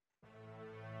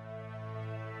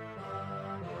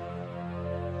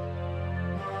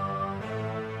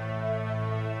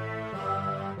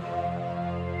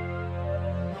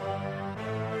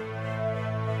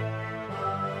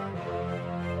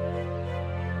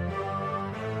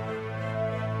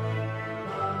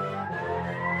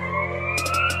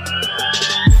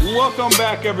Welcome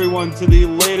back, everyone, to the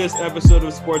latest episode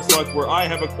of Sports Luck, where I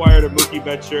have acquired a Mookie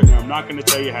Betts shirt, and I'm not going to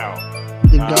tell you how.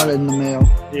 You got it in the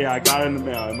mail. Yeah, I got it in the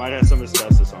mail. It might have some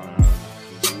asbestos on it. I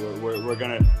don't know. We're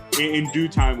going to, in due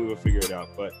time, we will figure it out.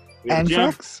 But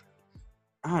Anthrax?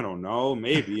 I don't know.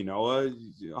 Maybe, Noah.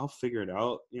 I'll figure it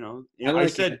out. You know, I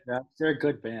said they're a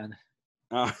good band.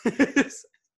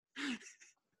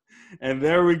 And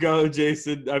there we go,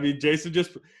 Jason. I mean,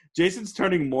 Jason's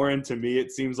turning more into me,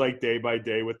 it seems like, day by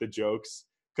day with the jokes.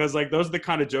 Because, like, those are the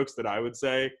kind of jokes that I would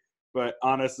say. But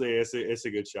honestly, it's a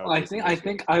good shout. I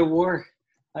think I wore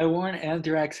an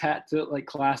Anthrax hat to like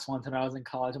class once when I was in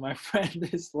college, and my friend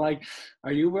is like,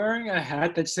 "Are you wearing a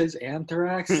hat that says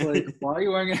Anthrax? Like, why are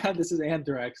you wearing a hat that says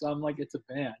Anthrax?" I'm like, "It's a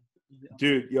band."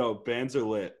 Dude, bands are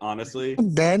lit, honestly. A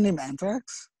band named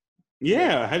Anthrax?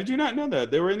 Yeah, how did you not know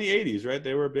that? They were in the 80s, right?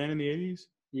 They were a band in the 80s?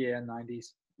 Yeah,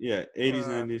 90s. Yeah, 80s,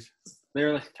 90s.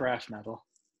 They're like thrash metal.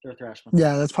 They're thrash metal.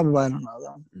 Yeah, that's probably why I don't know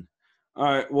them. All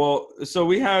right, well, so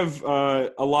we have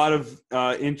a lot of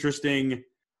interesting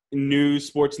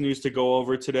sports news to go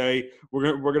over today.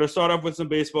 We're gonna start off with some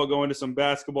baseball, go into some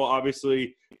basketball.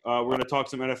 Obviously, we're gonna talk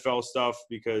some NFL stuff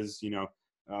because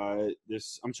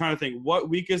I'm trying to think, what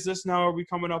week is this now? Are we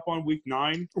coming up on week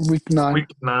 9? Week 9. Week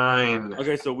 9.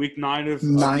 Okay, so week 9 of the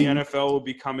NFL will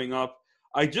be coming up.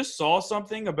 I just saw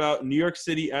something about New York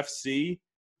City FC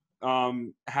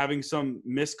having some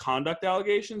misconduct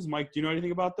allegations. Mike, do you know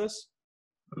anything about this?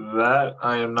 That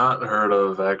I have not heard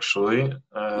of, actually.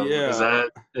 Yeah.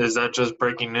 Is that just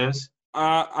breaking news?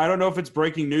 I don't know if it's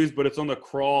breaking news, but it's on the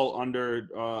crawl under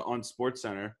on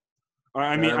SportsCenter.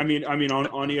 I mean on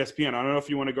ESPN. I don't know if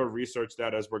you want to go research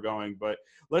that as we're going, but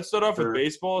let's start off with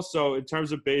baseball. So in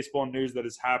terms of baseball news that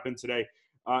has happened today,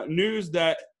 news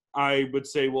that I would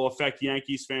say will affect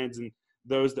Yankees fans and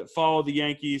those that follow the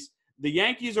Yankees. The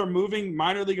Yankees are moving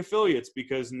minor league affiliates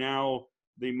because now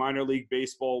the minor league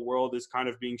baseball world is kind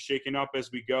of being shaken up as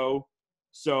we go.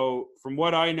 So from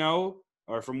what I know,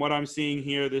 or from what I'm seeing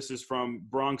here, this is from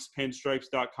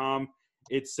BronxPinstripes.com.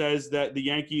 It says that the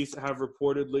Yankees have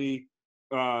reportedly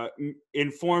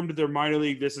informed their minor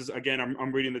league. This is, again,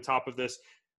 I'm reading the top of this.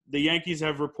 The Yankees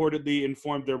have reportedly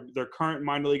informed their current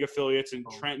minor league affiliates in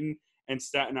Trenton and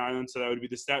Staten Island. So that would be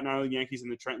the Staten Island Yankees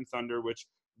and the Trenton Thunder, which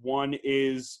one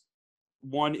is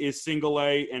single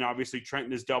A and obviously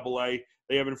Trenton is double A.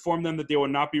 They have informed them that they will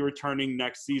not be returning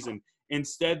next season.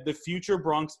 Instead, the future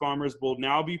Bronx Bombers will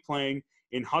now be playing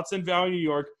in Hudson Valley, New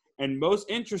York, and most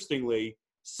interestingly,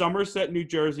 Somerset, New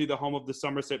Jersey, the home of the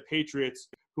Somerset Patriots,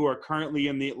 who are currently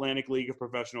in the Atlantic League of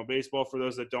Professional Baseball. For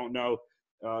those that don't know,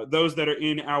 those that are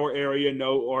in our area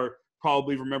know or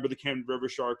probably remember the Camden River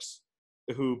Sharks,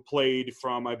 who played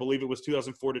from, I believe it was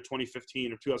 2004 to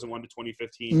 2015 or 2001 to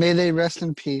 2015. May they rest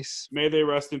in peace. May they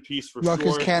rest in peace for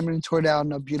Rutgers sure. Camden tore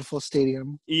down a beautiful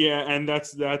stadium. Yeah, and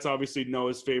that's obviously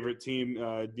Noah's favorite team.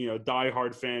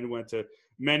 Diehard fan, went to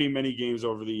many, many games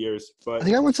over the years. But I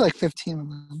think I went to like 15 of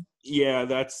them. Yeah,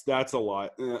 that's a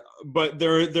lot. But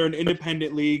they're an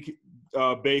independent league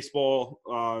baseball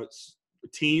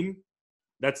team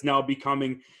that's now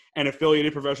becoming an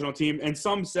affiliated professional team. And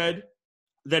some said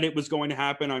that it was going to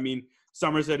happen. I mean,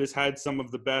 Somerset has had some of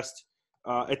the best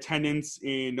attendance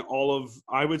in all of,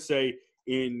 I would say,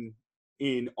 in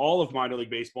all of minor league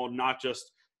baseball, not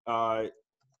just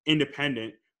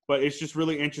independent. But it's just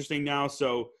really interesting now.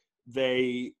 So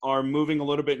they are moving a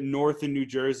little bit north in New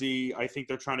Jersey. I think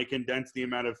they're trying to condense the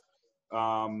amount of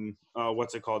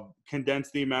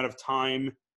condense the amount of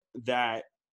time that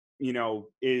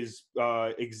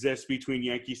exists between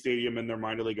Yankee Stadium and their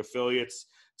minor league affiliates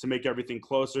to make everything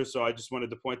closer. So I just wanted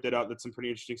to point that out. That's some pretty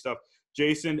interesting stuff.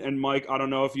 Jason and Mike, I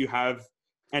don't know if you have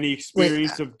any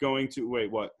experience of going to – wait,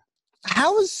 what?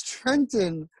 How is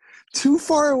Trenton too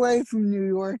far away from New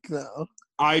York, though?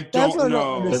 I don't know. I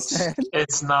don't understand.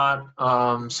 It's not.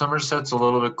 Somerset's a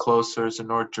little bit closer to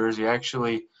North Jersey.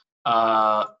 Actually,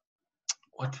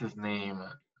 what's his name?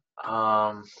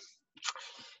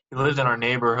 He lived in our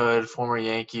neighborhood. Former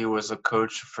Yankee, was a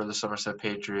coach for the Somerset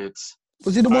Patriots.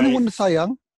 Was he the one who won the Cy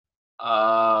Young?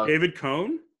 David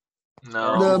Cone?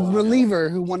 No. The reliever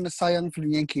who won the Cy Young for the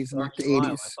Yankees in like the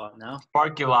 80s. I thought now.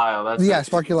 Sparky Lyle.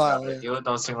 Sparky Lyle. Yeah. He lived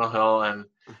on Signal Hill, and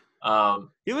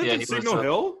he lived in Signal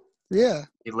Hill? Yeah.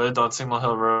 He lived on Signal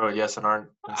Hill Road. Yes, I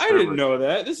didn't know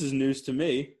that. This is news to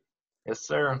me. Yes,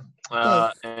 sir.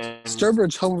 And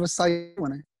Sturbridge, home of a Cy Young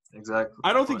winner. Exactly.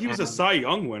 I don't think he was a Cy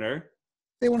Young winner.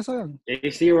 They won a Cy Young.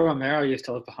 JC Romero used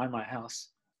to live behind my house.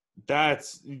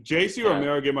 That's JC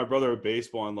Romero gave my brother a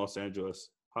baseball in Los Angeles.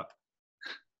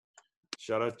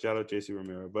 Shout out JC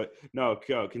Romero. But no,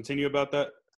 continue about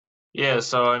that. Yeah,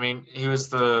 so I mean, he was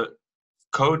the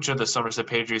coach of the Somerset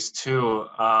Patriots too.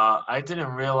 I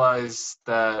didn't realize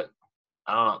that.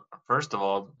 I don't know. First of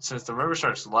all, since the River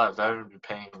Sharks left, I haven't been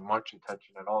paying much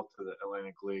attention at all to the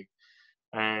Atlantic League.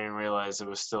 I didn't realize it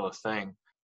was still a thing.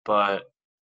 But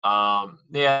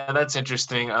yeah, that's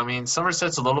interesting. I mean,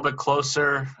 Somerset's a little bit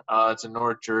closer. It's in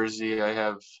North Jersey. I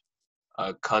have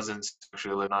cousins who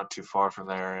actually live not too far from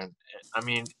there, and I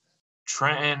mean,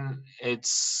 Trenton,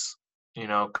 it's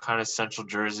kind of central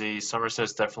Jersey.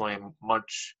 Somerset's definitely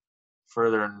much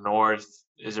further north.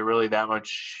 Is it really that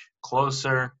much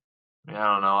closer? I mean,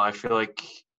 I don't know. I feel like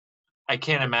I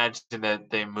can't imagine that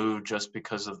they moved just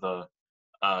because of the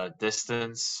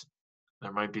distance.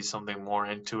 There might be something more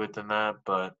into it than that,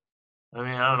 but I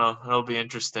mean, I don't know. It'll be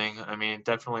interesting. I mean,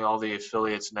 definitely all the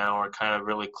affiliates now are kind of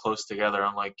really close together,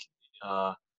 unlike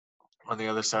on the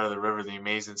other side of the river, the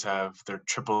Amazons have their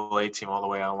AAA team all the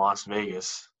way out in Las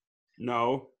Vegas.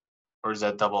 No. Or is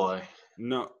that AA?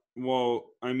 No. Well,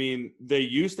 I mean, they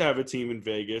used to have a team in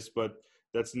Vegas, but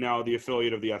that's now the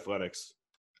affiliate of the Athletics.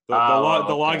 The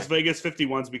Las Vegas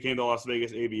 51s became the Las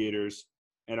Vegas Aviators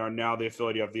and are now the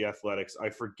affiliate of the Athletics. I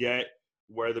forget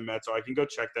where the Mets are. I can go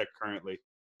check that currently.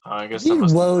 I guess you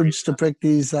need Woj to pick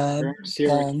these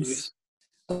Syracuse.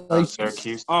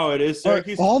 Syracuse. Oh, it is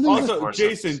Syracuse. Also,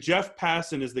 Jason, Jeff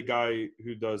Passan is the guy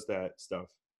who does that stuff.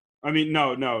 I mean,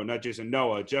 no, not Jason.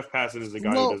 Noah. Jeff Passan is the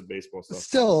guy who does baseball stuff.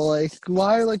 Still,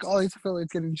 why are all these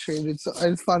affiliates getting traded? So I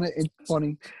just find it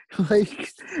funny, how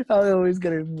they always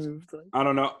get moved. I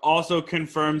don't know. Also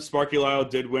confirmed, Sparky Lyle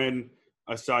did win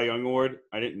a Cy Young Award.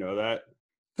 I didn't know that.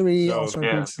 3 All-Star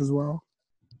picks as well.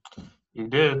 You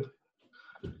did.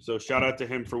 So shout out to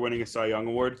him for winning a Cy Young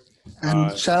Award.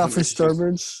 And shout out for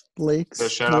Sturbridge Lakes. So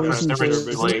shout out for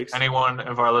Sturbridge Lakes. Anyone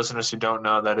of our listeners who don't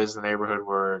know, that is the neighborhood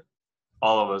where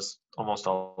almost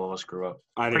all of us grew up.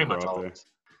 I didn't grow up there.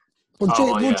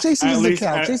 Well, Jason is the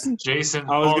cat. Jason.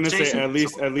 I was going to say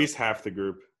at least half the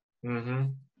group. Mm-hmm.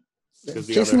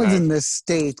 Jason lives in this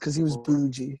state because he was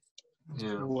bougie.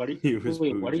 Yeah. What are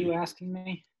you asking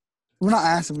me? We're not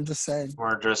asking. We're just saying.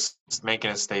 We're just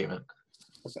making a statement.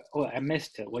 Oh, I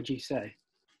missed it. What'd you say?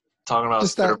 Talking about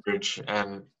Sturbridge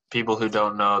and people who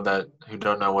don't know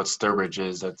what Sturbridge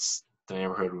is. That's the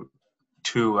neighborhood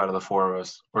 2 out of the 4 of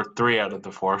us, or 3 out of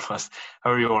the 4 of us,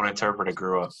 however you want to interpret it,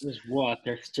 grew up. There's what?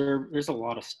 There's a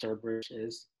lot of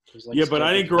Sturbridges. But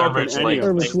I didn't grow up in any of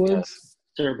them. Sturbridge Woods.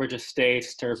 Sturbridge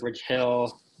Estates, Sturbridge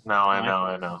Hill. No, I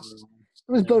know. I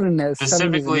was built in there.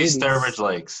 Specifically Sturbridge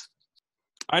Lakes.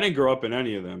 I didn't grow up in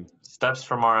any of them. Steps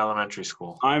from our elementary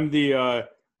school. I'm the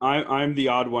I'm the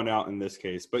odd one out in this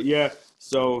case. But yeah,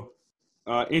 so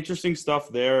interesting stuff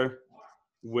there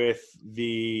with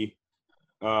the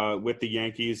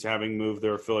Yankees having moved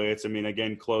their affiliates. I mean,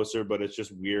 again, closer, but it's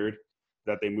just weird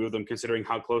that they moved them considering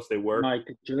how close they were. Mike,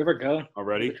 did you ever go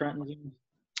already? to the Trenton game?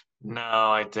 No,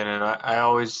 I didn't. I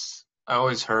always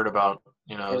heard about,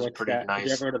 it was pretty nice. Did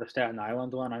you ever go to the Staten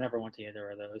Island one? I never went to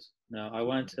either of those. No,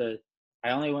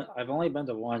 I've only been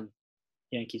to one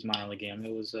Yankees minor league game.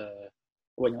 It was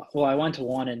I went to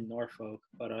one in Norfolk,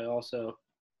 but I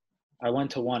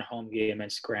went to one home game in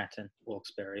Scranton,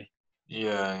 Wilkes-Barre.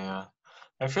 Yeah.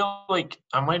 I feel like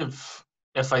I might have,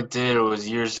 if I did, it was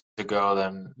years ago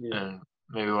then, and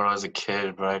maybe when I was a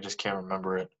kid, but I just can't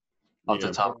remember it off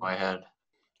the top of my head.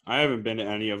 I haven't been to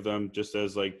any of them, just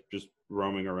as just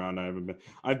roaming around.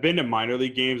 I've been to minor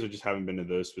league games. I just haven't been to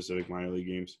those specific minor league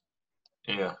games.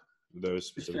 Yeah. Those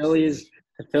specific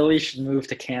The Phillies should move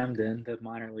to Camden, the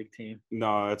minor league team.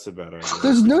 No, that's a bad idea.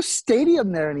 There's no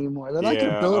stadium there anymore. They're not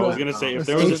going to build I was going to say, if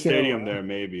there was a stadium there,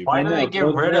 maybe. Why did they get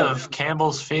rid of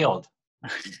Campbell's Field?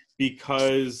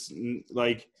 Because,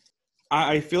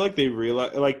 I feel like they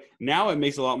realize, now it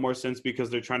makes a lot more sense because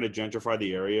they're trying to gentrify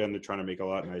the area and they're trying to make it a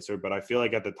lot nicer. But I feel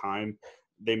like at the time,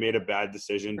 they made a bad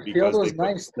decision. The field was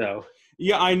nice, though.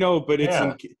 Yeah, I know, but it's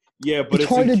hard to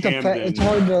Camden. It's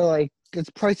hard to, it's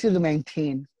pricey to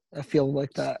maintain a field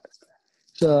like that.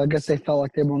 So I guess they felt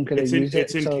like they weren't going to use it.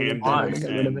 It's in Camden. Get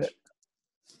rid of it.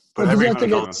 But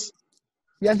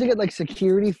you have to get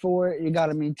security for it. You got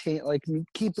to maintain,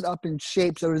 keep it up in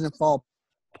shape so it doesn't fall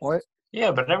apart.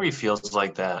 Yeah, but every field's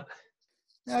like that.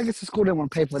 Yeah, I guess the school didn't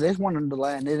want to pay for it. They just wanted the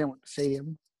land. They didn't want the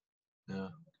stadium. Yeah.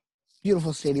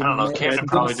 Beautiful stadium. I don't know. Camden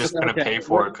probably just couldn't pay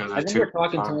for it because I think we're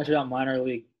talking too much about minor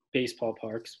league baseball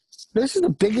parks. This is the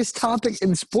biggest topic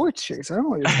in sports, Chase. I don't know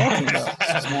what you're talking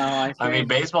about. I mean,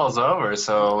 baseball's over,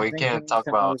 so we can't talk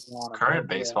about current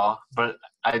baseball. But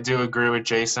I do agree with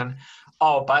Jason.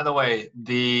 Oh, by the way,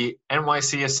 the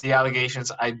NYCFC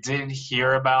allegations I did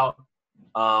hear about.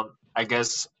 I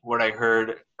guess what I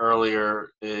heard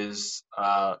earlier is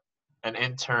an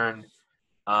intern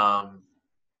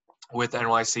with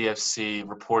NYCFC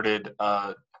reported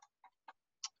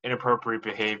inappropriate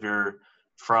behavior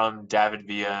from David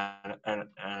Villa, and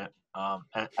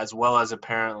as well as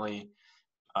apparently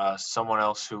someone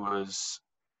else who was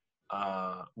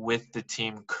with the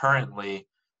team currently,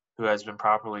 who has been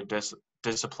properly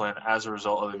disciplined as a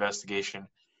result of the investigation.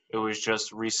 It was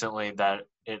just recently that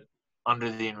under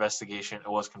the investigation it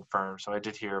was confirmed. So I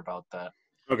did hear about that.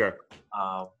 Okay.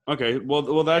 Okay.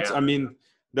 Well, that's yeah. I mean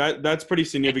that's pretty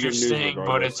significant news. Interesting,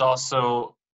 but it's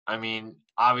also, I mean,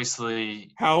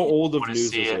 obviously. How old of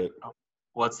news is it?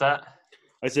 What's that?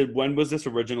 I said, when was this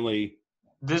originally?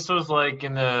 This was like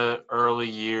in the early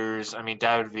years. I mean,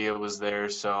 David Villa was there,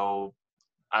 so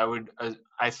I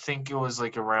think it was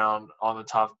like around on the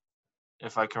top,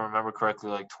 if I can remember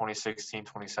correctly, like 2016,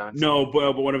 2017. No,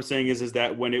 but what I'm saying is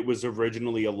that when it was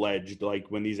originally alleged, like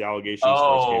when these allegations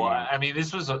first came out. I mean,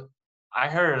 I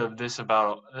heard of this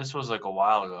was like a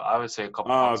while ago. I would say a couple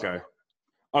months ago.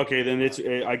 Okay, then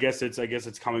I guess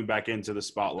it's coming back into the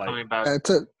spotlight. Coming back.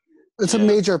 It's a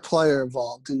major player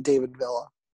involved in David Villa.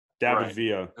 David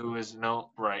Villa. Who is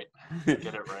right.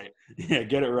 Get it right. Yeah,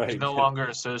 get it right. He's no longer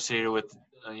associated with,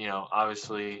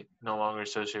 obviously no longer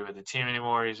associated with the team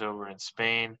anymore. He's over in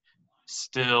Spain.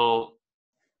 Still,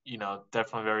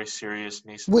 definitely very serious.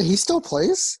 Wait, he still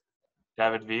plays?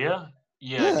 David Villa?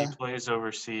 Yeah, he plays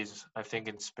overseas. I think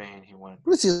in Spain he went.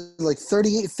 What is he, like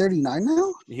 38, 39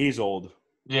 now? He's old.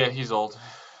 Yeah, he's old.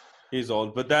 He's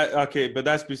old, but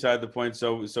that's beside the point.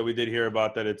 So we did hear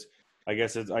about that. I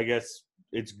guess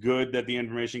it's good that the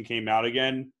information came out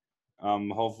again.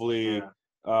 Hopefully,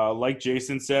 like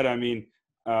Jason said, I mean,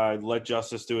 let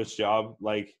justice do its job.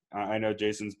 Like I know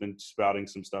Jason's been spouting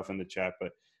some stuff in the chat,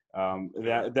 but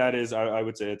that is, I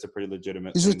would say it's a pretty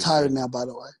legitimate. He's retired now, by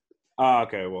the way.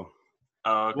 Okay, well.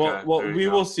 Okay. Well, we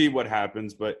will see what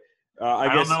happens, but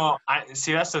I guess. Don't know.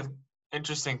 See that's the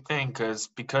interesting thing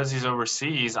because he's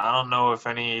overseas. I don't know if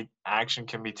any action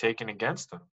can be taken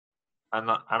against him. I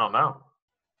don't know.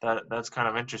 That's kind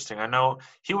of interesting. I know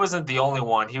he wasn't the only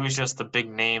one. He was just the big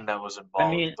name that was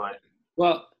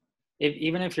involved.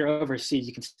 Even if you're overseas,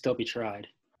 you can still be tried.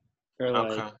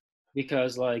 Or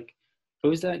because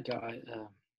who's that guy?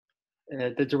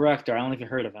 The director. I don't know if you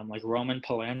heard of him. Like Roman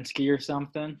Polanski or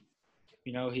something.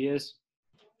 You know who he is?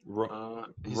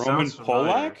 Roman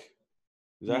Polak?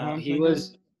 Is that how he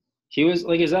was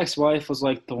like his ex-wife was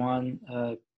like the one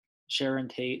Sharon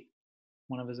Tate,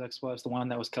 one of his ex-wives, the one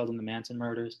that was killed in the Manson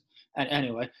murders. And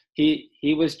anyway,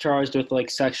 he was charged with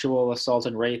like sexual assault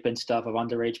and rape and stuff of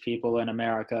underage people in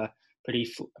America. But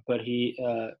he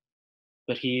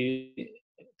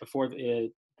before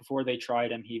they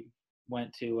tried him, he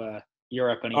went to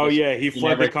Europe and he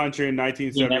fled the country in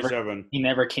 1977. He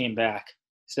never came back.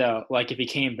 So like if he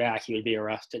came back, he would be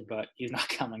arrested, but he's not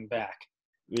coming back.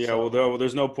 Yeah, so,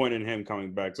 there's no point in him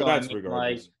coming back. But that's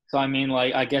regardless.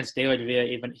 I guess David Villa,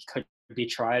 even he could be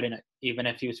tried, and even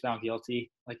if he was found guilty,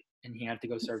 and he had to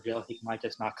go serve jail, he might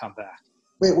just not come back.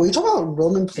 Wait, were you talking about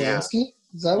Roman Polanski? Yeah.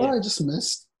 Is that what I just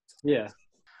missed? Yeah.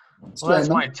 Well, that's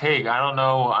my take. I don't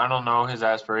know his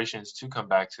aspirations to come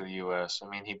back to the U.S. I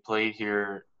mean, he played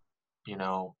here,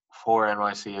 for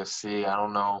NYCFC. I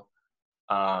don't know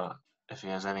if he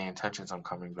has any intentions on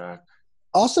coming back.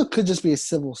 Also, could just be a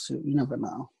civil suit. You never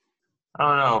know. I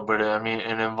don't know, but I mean,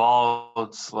 it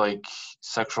involves like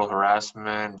sexual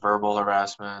harassment, verbal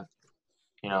harassment.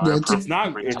 It's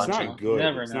not good.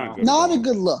 Never it's know. Not a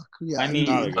good look. Yeah, I mean,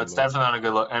 it's definitely not a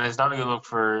good look, and it's not a good look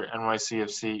for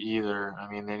NYCFC either. I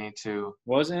mean, they need to.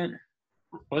 Wasn't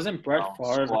Brett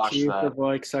Favre accused of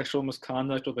like sexual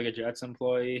misconduct with like a Jets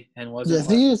employee, and wasn't? Yeah, I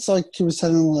think it's like he was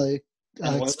sending like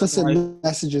explicit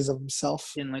messages of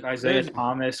himself. In like Isaiah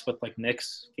Thomas with like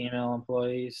Knicks female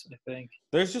employees, I think.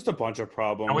 There's just a bunch of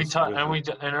problems.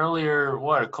 And earlier,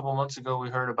 a couple months ago, we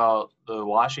heard about the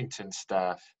Washington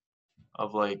staff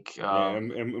of like.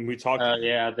 And we talked.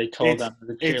 They told them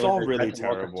it's all really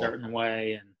terrible. A certain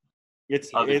way, and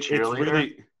it's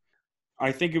really.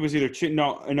 I think it was either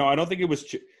no, I don't think it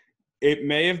was. It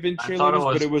may have been cheerleaders,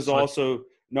 but it was also.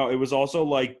 No, it was also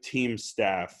like team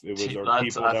staff. It was people that were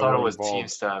involved. I thought it was team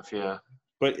staff, yeah.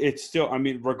 But it's still, I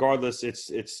mean, regardless,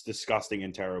 it's disgusting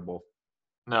and terrible.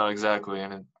 No, exactly,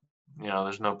 and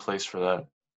there's no place for that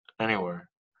anywhere.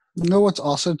 You know what's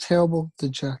also terrible? The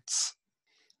Jets.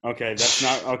 Okay,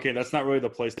 that's not really the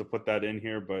place to put that in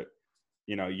here, but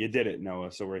you did it, Noah,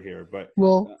 so we're here. But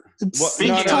no. I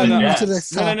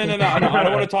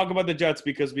don't want to talk about the Jets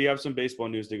because we have some baseball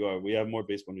news to go over. We have more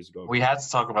baseball news to go over. We had to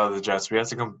talk about the Jets. We have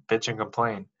to come bitch and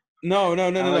complain. No.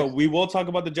 We will talk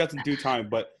about the Jets in due time,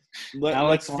 but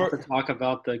let's talk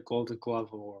about the Golden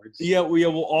Glove Awards. Yeah, we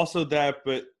will also that,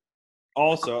 but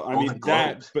also I mean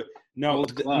that, but No,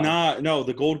 Gold Glove.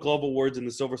 the Gold Glove Awards and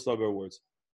the Silver Slugger Awards.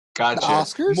 The Gotcha.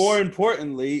 Oscars? More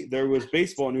importantly, there was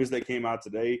baseball news that came out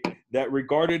today that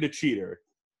regarded a cheater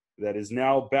that is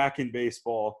now back in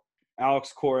baseball.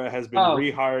 Alex Cora has been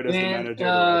rehired as the manager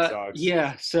of the Red Sox.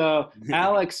 Yeah, so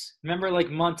Alex, remember like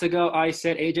months ago I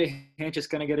said AJ Hinch is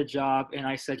going to get a job, and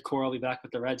I said Cora will be back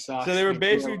with the Red Sox. So they were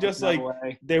basically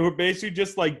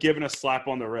just like giving a slap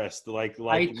on the wrist. I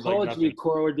told you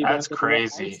Cora would be back. That's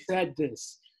crazy. I said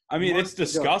this. I mean, it's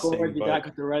disgusting. Cora would be but back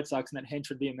with the Red Sox, and that Hinch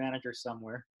would be a manager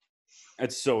somewhere.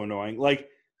 It's so annoying. Like,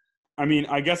 I mean,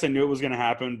 I guess I knew it was going to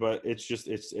happen, but it's just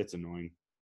it's annoying.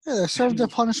 Yeah, they served their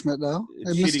punishment, though.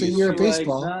 They missed a Cheating is year of so-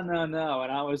 baseball. No.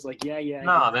 And I was like, yeah.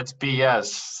 No, that's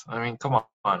BS. I mean, come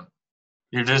on.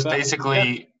 You're just But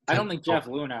basically. I don't think Jeff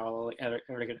Luna will ever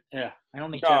get. Yeah, I don't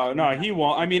think. No, he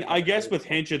won't. I mean, I guess with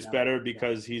Hinch it's better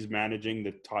because he's managing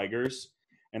the Tigers,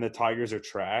 and the Tigers are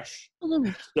trash.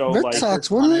 The So Red like, Sox,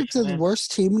 weren't they the punishment.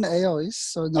 worst team in the AL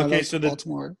East? So no, Okay, that's so the-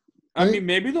 Baltimore. I mean,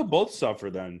 maybe they'll both suffer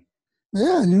then.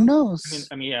 Yeah, who knows?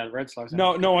 I mean, yeah, the Red Sox.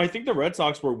 No, I think the Red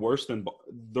Sox were worse than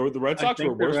the Red Sox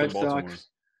were worse than Baltimore.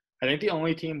 I think the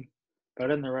only team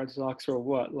better than the Red Sox were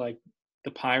what, like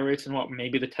the Pirates and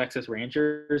maybe the Texas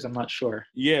Rangers. I'm not sure.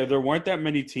 Yeah, there weren't that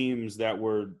many teams that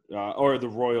were, or the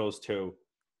Royals too,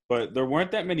 but there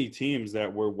weren't that many teams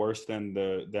that were worse than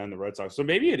the Red Sox. So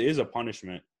maybe it is a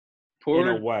punishment in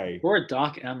a way. Poor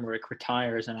Doc Emmerich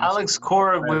retires, and Alex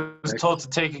Cora was told to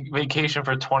take a vacation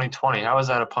for 2020. How is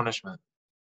that a punishment?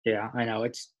 Yeah, I know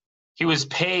He was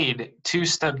paid to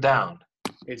step down.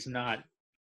 it's not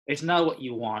what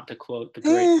you want, to quote the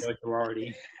great Joe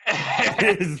Girardi.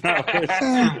 It's not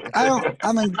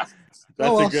I mean,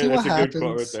 That's see what a good quote right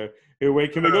happens. there. Hey,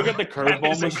 wait, can we go get the curveball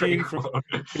That is a machine great from? quote.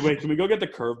 Wait, can we go get the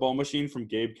curveball machine from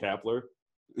Gabe Kapler?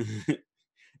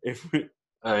 if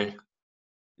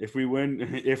we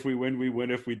win, we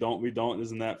win. If we don't, we don't.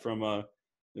 Isn't that from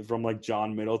like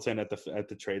John Middleton at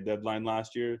the trade deadline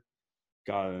last year?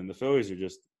 God, and the Phillies are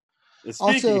just.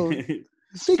 Also, Speaking,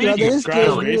 Speaking of, they of just trash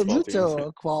gave baseball Muto teams.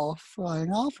 a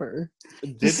qualifying offer.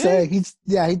 did Just they?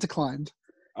 say he declined.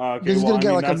 Okay, He's well, gonna get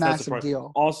I mean, like a that's the massive part.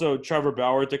 deal. Also, Trevor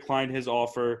Bauer declined his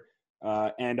offer,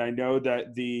 and I know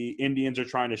that the Indians are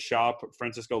trying to shop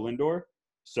Francisco Lindor.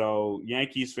 So,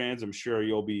 Yankees fans, I'm sure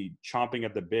you'll be chomping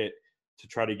at the bit to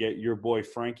try to get your boy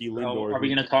Frankie Lindor. Are we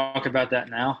going to talk about that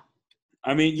now?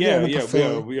 I mean, Yeah, yeah, with the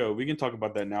Philly. we can talk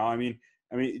about that now. I mean,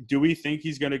 do we think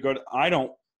he's going to go to? I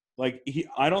don't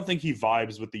think he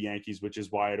vibes with the Yankees, which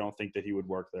is why I don't think that he would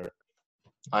work there.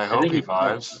 I hope he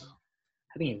vibes.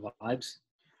 I think he vibes.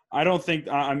 I don't think.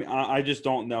 I just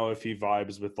don't know if he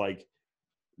vibes with like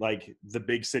the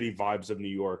big city vibes of New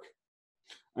York.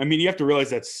 I mean, you have to realize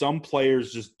that some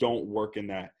players just don't work in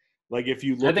that. Like if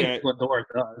you look I think at, Lindor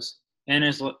does,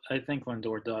 I think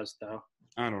Lindor does though.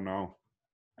 I don't know.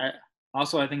 I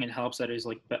think it helps that he's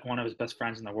like one of his best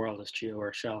friends in the world is Gio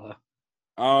Urshela.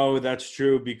 Oh, that's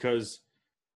true because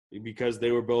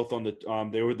they were both on the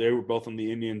they were both on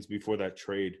the Indians before that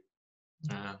trade.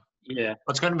 Yeah. Yeah.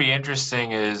 What's going to be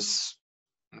interesting is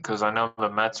because I know the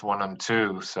Mets won them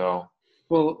too. So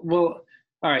Well.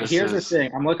 All right. This Here's the is-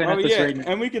 thing. I'm looking Oh at this yeah, right now.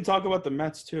 and we can talk about the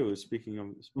Mets too. Speaking of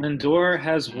Lindor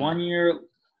has 1 year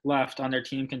left on their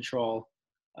team control.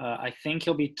 I think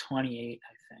he'll be 28.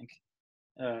 I think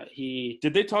he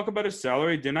Did they talk about his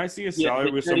salary? Didn't I see his Yeah, salary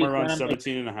they was said he's somewhere around gonna make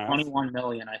 17 and a half? 21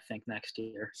 million. I think next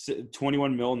year.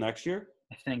 21 mil next year?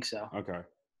 I think so. Okay.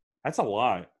 That's a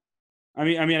lot. I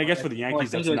mean, I guess for the Well, I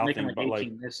Yankees think that's he was making nothing, but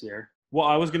 18 this year. well,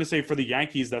 I was gonna say for the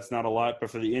Yankees that's not a lot, but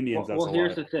for the Indians that's a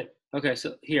Here's lot. the thing. Okay,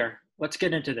 so here, let's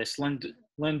get into this.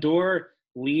 Lindor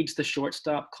leads the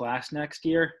shortstop class next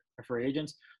year for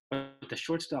agents, but the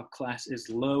shortstop class is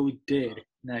loaded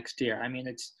next year. I mean,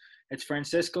 it's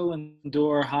Francisco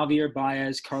Lindor, Javier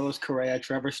Baez, Carlos Correa,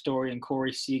 Trevor Story, and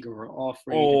Corey Seager are all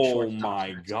free. Oh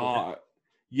my god.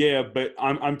 Yeah, but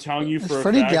I'm telling you for Is a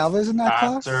Freddie fact, Galvis in that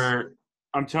class? after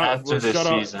I'm telling after this shut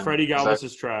up. season, Freddie is Galvis that-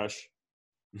 is trash.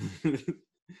 but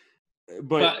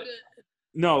But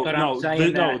no, I'm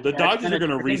saying that the that's Dodgers are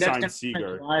going to I think that's re-sign gonna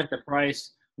Seager. Drive the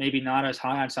price maybe not as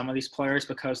high on some of these players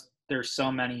because there's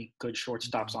so many good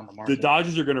shortstops on the The market.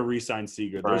 Dodgers are going to re-sign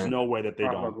Seager. There's Right. no way that they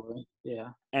don't. Probably. Yeah.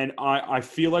 And I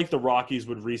feel like the Rockies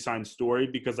would re-sign Story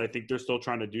because I think they're still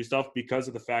trying to do stuff because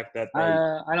of the fact that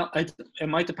I don't. It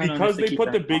might depend on because if they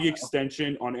put the keep big Arenado,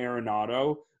 extension on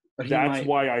Arenado. but he That's might-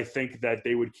 why I think that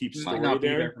they would keep he Story might not be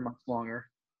there there. for much longer.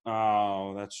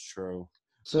 Oh, that's true.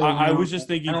 So I was just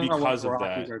thinking I don't know what because the of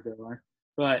Rockies that. are doing,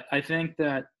 but I think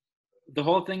that the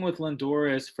whole thing with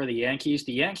Lindor is for the Yankees.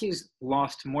 The Yankees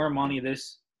lost more money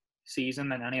this season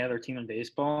than any other team in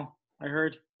baseball. I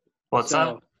heard. What's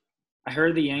that? I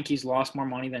heard the Yankees lost more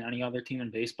money than any other team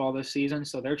in baseball this season,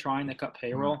 so they're trying to cut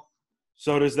payroll.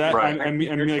 So does that? Right. I mean,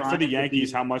 like for the They're trying to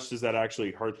Yankees, be- how much does that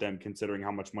actually hurt them, considering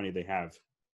how much money they have?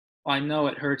 I know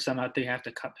it hurts them that they have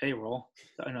to cut payroll.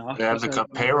 Enough They have to because,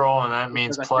 cut payroll, and that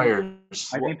means because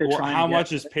players. I think they're trying How to get-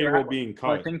 much is they're payroll at- being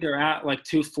well, I cut? think they're at like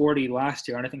 240 last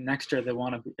year, and I think next year they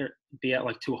want to be at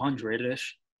like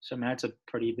 200-ish. So I mean, that's a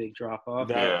pretty big drop off.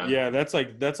 That's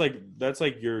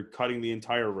like you're cutting the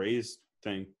entire raise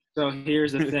thing. So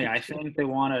here's the thing: I think they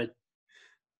want to.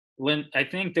 I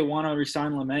think they want to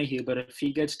resign LeMahieu, but if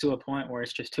he gets to a point where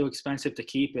it's just too expensive to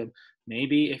keep him,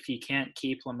 maybe if you can't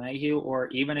keep LeMahieu, or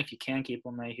even if you can keep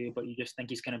LeMahieu, but you just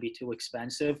think he's going to be too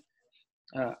expensive,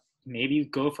 maybe you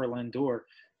go for Lindor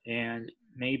and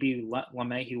maybe let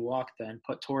LeMahieu walk then,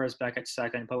 put Torres back at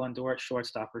second, put Lindor at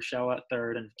shortstop, Rochelle at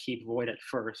third, and keep Voit at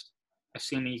first,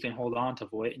 assuming you can hold on to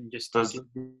Voit and just.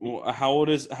 How old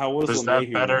is Does LeMahieu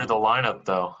that better now? the lineup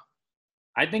though?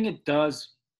 I think it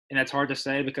does, and that's hard to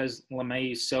say because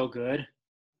LeMahieu is so good,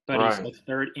 but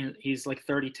Right. he's like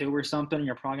 32 or something. And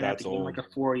you're probably gonna have That's to give him like a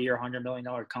old. 4-year, $100 million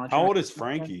contract. How old is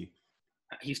Frankie?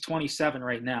 He's 27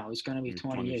 right now. He's gonna be He's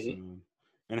 28. 27.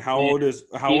 And how old is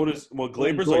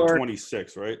Glaber's like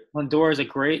 26, right? Lindor is a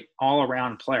great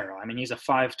all-around player. I mean, he's a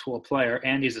 5-tool player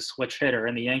and he's a switch hitter,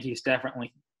 and the Yankees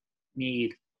definitely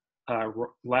need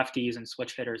lefties and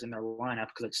switch hitters in their lineup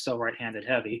because it's so right-handed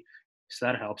heavy. So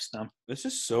that helps them. This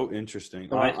is so interesting.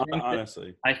 So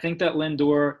Honestly, I think that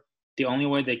Lindor, the only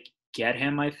way they get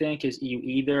him, I think, is you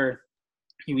either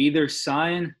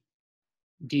sign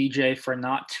DJ for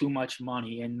not too much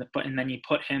money, and then you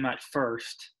put him at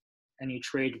first, and you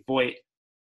trade Voit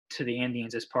to the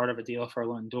Indians as part of a deal for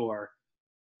Lindor,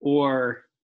 or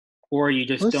you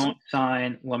just don't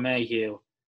sign LeMahieu.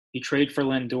 You trade for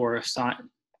Lindor,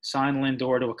 sign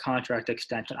Lindor to a contract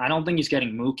extension. I don't think he's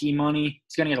getting Mookie money.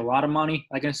 He's going to get a lot of money.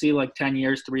 I can see like 10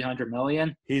 years, $300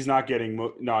 million. he's not getting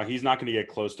he's not going to get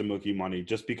close to Mookie money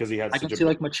just because he had. I can see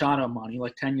like Machado money,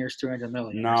 like 10 years, $300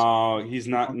 million. No, he's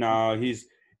not. No,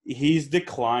 he's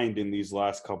declined in these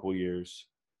last couple years.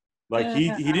 Like he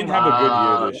didn't have a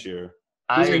good year this year.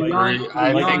 I He's a agree.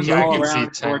 I think I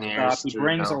can see 10 years. He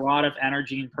brings a lot of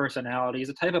energy and personality. He's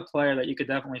the type of player that you could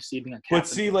definitely see being a captain. But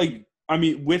see, like, I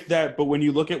mean, with that, but when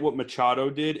you look at what Machado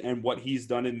did and what he's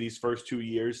done in these first 2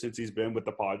 years since he's been with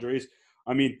the Padres,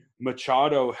 I mean,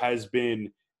 Machado has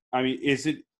been. I mean, he's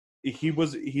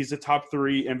a top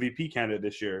 3 MVP candidate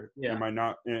this year. Yeah. Am I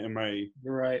not? Am I?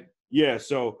 You're right. Yeah.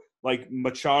 So like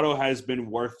Machado has been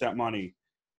worth that money,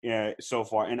 so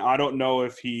far, and I don't know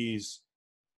if he's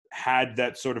had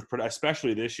that sort of,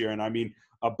 especially this year. And I mean,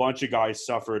 a bunch of guys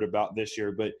suffered about this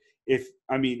year, but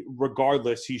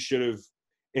regardless, he should have.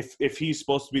 If he's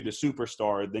supposed to be the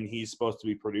superstar, then he's supposed to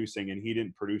be producing, and he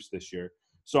didn't produce this year.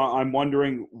 So I'm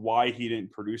wondering why he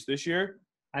didn't produce this year.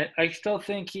 I still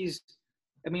think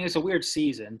it's a weird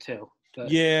season too.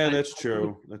 Yeah, that's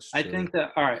true. That's true. I think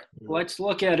that, all right, let's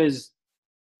look at his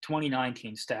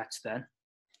 2019 stats then.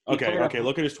 Okay,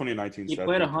 look at his 2019 He stats.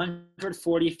 played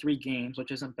 143 games,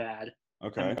 which isn't bad.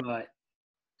 Okay. But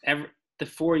the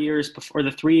 3 years before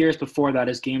that,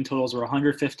 his game totals were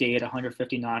 158,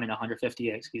 159, and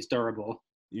 158. So he's durable.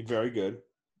 He's very good.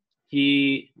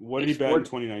 What did he bat in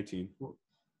 2019?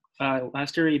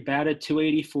 Last year he batted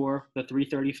 284, the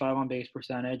 335 on base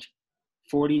percentage,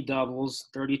 40 doubles,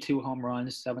 32 home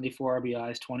runs, 74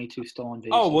 RBIs, 22 stolen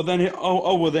bases. Well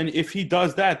then if he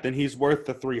does that, then he's worth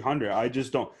the 300. I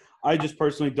just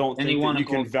personally don't think that you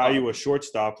can value a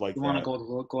shortstop like that. He won a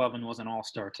Gold Glove and was an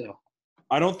All-Star too.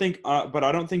 I don't think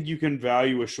you can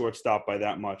value a shortstop by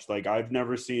that much. Like I've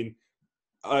never seen,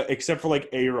 except for like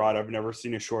A-Rod, I've never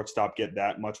seen a shortstop get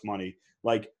that much money.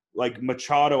 Like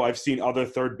Machado, I've seen other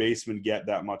third basemen get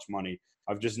that much money.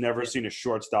 I've just never seen a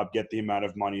shortstop get the amount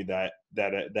of money that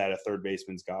a third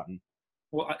baseman's gotten.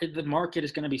 Well, the market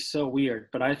is going to be so weird,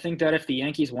 but I think that if the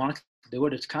Yankees want to do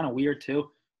it, it's kind of weird too.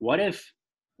 What if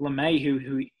LeMahieu,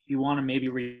 who you want to maybe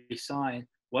re-sign,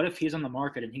 what if he's on the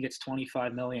market and he gets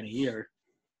 $25 million a year,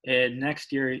 and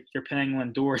next year you're paying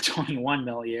Lindor $21 million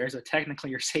a year, so technically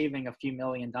you're saving a few $1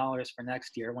 million for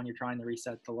next year when you're trying to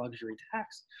reset the luxury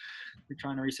tax. You're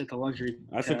trying to reset the luxury.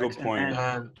 That's a good point.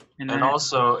 And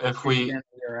also, if we the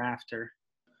year after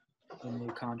the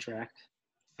new contract,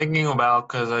 thinking about,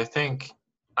 because I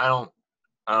don't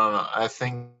know.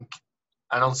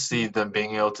 I don't see them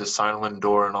being able to sign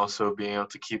Lindor and also being able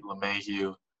to keep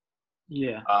LeMahieu.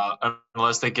 Yeah.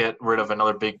 Unless they get rid of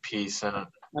another big piece, and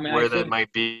that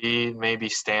might be, maybe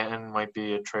Stanton might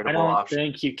be a tradable option. I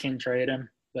don't think you can trade him,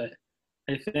 but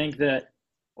I think that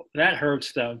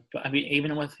hurts them. But I mean,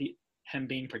 even with him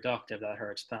being productive, that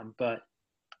hurts them. But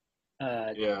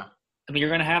yeah. I mean, you're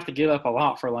going to have to give up a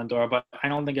lot for Lindor, but I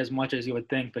don't think as much as you would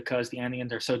think because the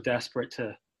Indians are so desperate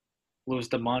to lose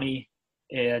the money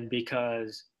and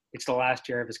because it's the last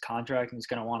year of his contract and he's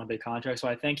going to want a big contract. So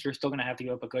I think you're still going to have to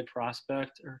give up a good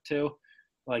prospect or two,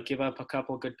 like give up a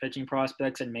couple good pitching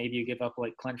prospects and maybe you give up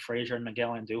like Clint Frazier and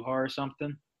Miguel Andujar or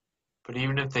something. But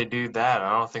even if they do that,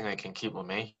 I don't think they can keep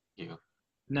LeMahieu.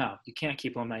 No, you can't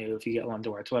keep LeMahieu if you get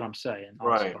Lindor. That's what I'm saying.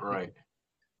 Right.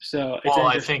 So well,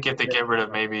 I think if they get rid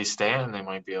of maybe Stanton, they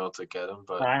might be able to get him.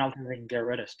 But I don't think they can get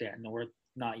rid of Stanton. Or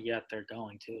not yet. They're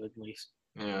going to, at least.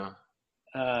 Yeah.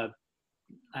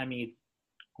 I mean,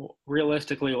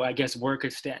 realistically, I guess where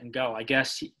could Stanton go?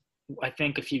 I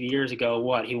think a few years ago,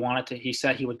 he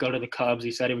said he would go to the Cubs. He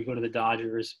said he would go to the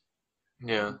Dodgers.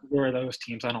 Yeah. Where are those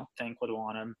teams I don't think would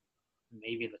want him.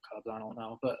 Maybe the Cubs, I don't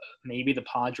know. But maybe the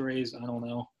Padres, I don't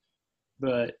know.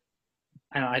 But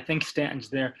I think Stanton's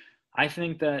there. I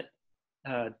think that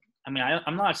I'm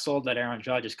not sold that Aaron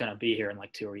Judge is going to be here in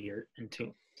like 2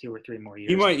 or 3 more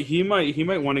years. He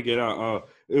might want to get out.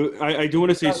 I do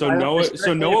want to say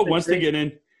Noah wants to get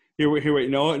in. Wait.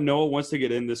 Noah wants to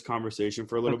get in this conversation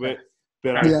for a little bit.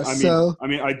 But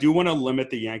I do want to limit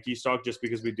the Yankees talk just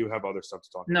because we do have other stuff to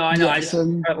talk about. No, I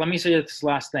know. Let me say this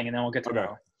last thing, and then we'll get to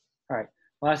Noah. All right.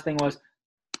 Last thing was,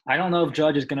 I don't know if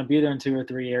Judge is going to be there in 2 or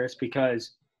 3 years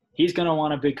because he's going to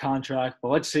want a big contract. But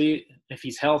let's see if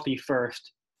he's healthy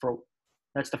first.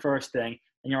 That's the first thing.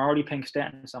 And you're already paying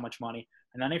Stanton so much money.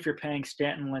 And then if you're paying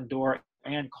Stanton, Lindor,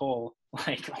 and Cole,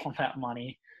 like all that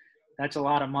money, that's a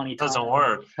lot of money. Doesn't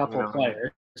work. A couple of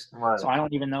players. Right. So I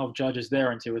don't even know if Judge is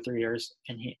there in 2 or 3 years.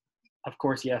 And of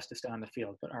course, he has to stay on the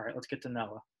field. But all right, let's get to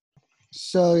Noah.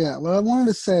 So, yeah, what I wanted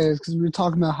to say is because we were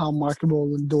talking about how marketable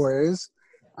Lindor is,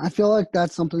 I feel like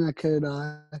that's something that could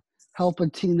help a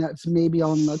team that's maybe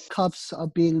on the cusp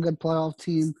of being a good playoff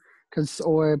team,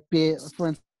 or be it, for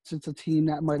instance, a team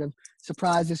that might have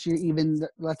surprised this year, even,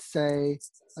 let's say,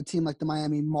 a team like the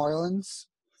Miami Marlins,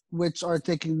 which are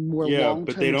thinking more long-term.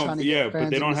 But they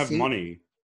don't have money.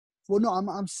 Well, no,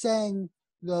 I'm saying,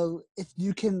 though, if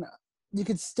you can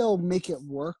still make it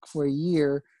work for a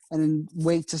year and then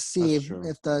wait to see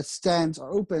if the stands are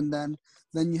open, then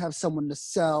you have someone to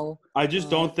sell. I just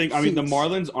don't think – I mean, the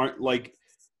Marlins aren't like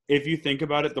 – if you think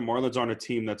about it, the Marlins aren't a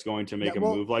team that's going to make a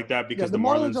move like that because the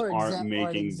Marlins aren't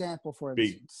making an example, for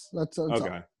big instance. That's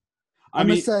okay. I'm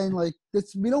just saying, like,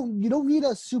 this. You don't need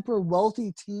a super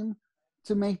wealthy team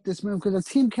to make this move because a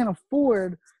team can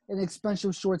afford an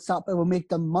expensive shortstop that will make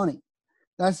them money.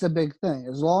 That's the big thing.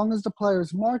 As long as the player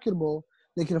is marketable,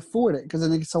 they can afford it because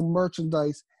then they can sell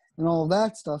merchandise and all of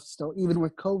that stuff still, even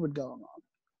with COVID going on.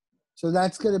 So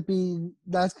that's gonna be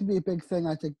a big thing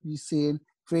I think you see in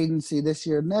free agency this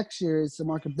year. Next year is the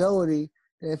marketability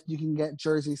if you can get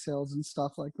jersey sales and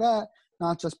stuff like that,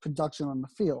 not just production on the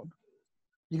field.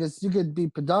 Because you could be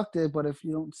productive, but if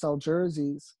you don't sell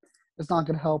jerseys, it's not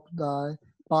gonna help the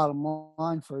bottom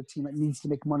line for a team that needs to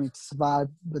make money to survive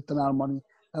with the amount of money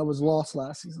that was lost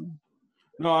last season.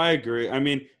 No, I agree. I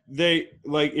mean,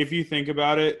 if you think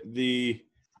about it, the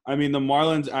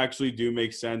Marlins actually do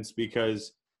make sense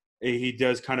because he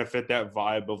does kind of fit that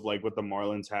vibe of like what the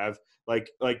Marlins have.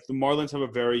 Like the Marlins have a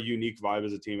very unique vibe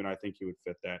as a team, and I think he would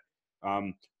fit that.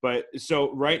 But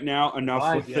so right now,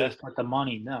 enough with yes, but the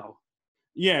money, no.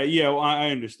 Yeah, well, I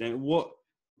understand. Well,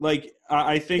 like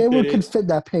I think they could fit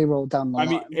that payroll down the line.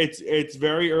 I mean, it's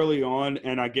very early on,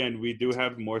 and again, we do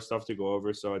have more stuff to go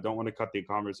over, so I don't want to cut the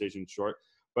conversation short.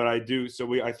 But I do.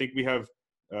 So I think we have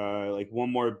two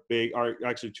more big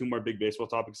baseball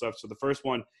topics left. So the first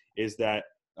one is that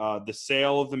the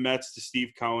sale of the Mets to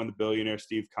Steve Cohen, the billionaire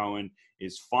Steve Cohen,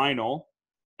 is final.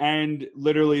 And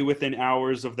literally within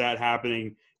hours of that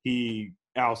happening, he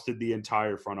ousted the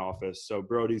entire front office. So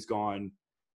Brody's gone.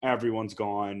 Everyone's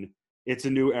gone. It's a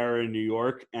new era in New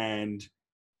York. And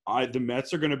the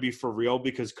Mets are going to be for real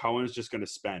because Cohen's just going to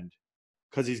spend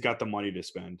because he's got the money to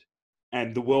spend.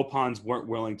 And the Wilpons weren't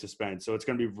willing to spend. So it's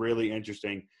going to be really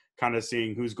interesting kind of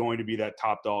seeing who's going to be that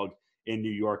top dog in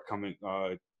New York coming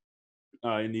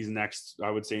in these next,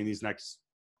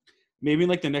 maybe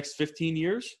like the next 15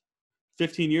 years.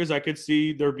 15 years, I could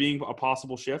see there being a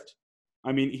possible shift.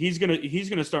 I mean, he's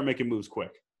gonna start making moves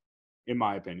quick, in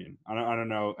my opinion. I don't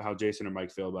know how Jason or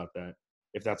Mike feel about that.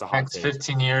 If that's a hot next take.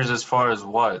 15 years, as far as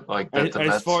what, like that the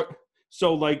Mets?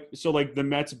 So the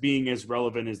Mets being as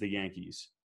relevant as the Yankees.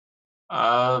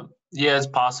 Yeah, it's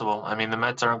possible. I mean, the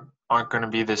Mets aren't going to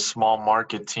be this small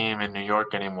market team in New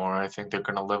York anymore. I think they're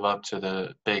going to live up to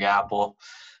the Big Apple.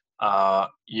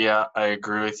 Yeah, I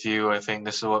agree with you. I think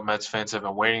this is what Mets fans have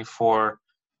been waiting for.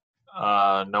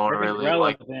 No one really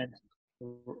relevant.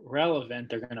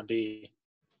 They're going to be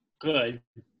good,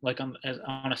 like on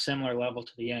a similar level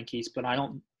to the Yankees, but I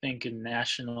don't think in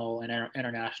national and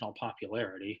international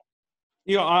popularity.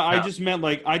 I No. just meant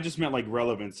like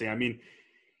relevancy. I mean,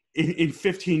 in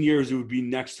 15 years, it would be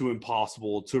next to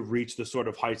impossible to reach the sort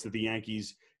of heights that the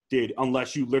Yankees did,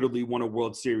 unless you literally won a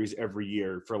World Series every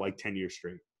year for like 10 years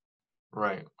straight.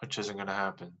 Right, which isn't going to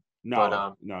happen.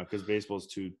 No, because baseball's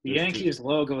too. The Yankees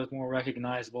logo is more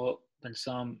recognizable than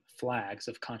some flags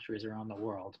of countries around the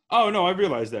world. Oh no, I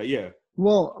realize that. Yeah.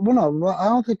 Well, no, I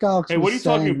don't think Alex. Hey, what are you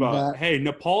talking about? That. Hey,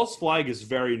 Nepal's flag is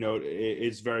very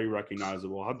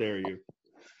recognizable. How dare you?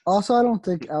 Also, I don't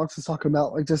think Alex is talking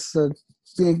about like just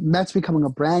Mets becoming a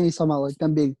brand. He's talking about like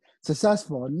them being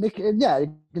successful. And you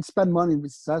can spend money and be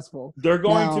successful. They're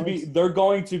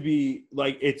going to be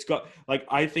like it's got like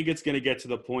I think it's going to get to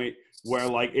the point where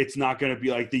like it's not going to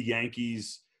be like the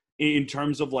Yankees in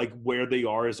terms of like where they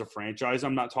are as a franchise.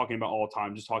 I'm not talking about all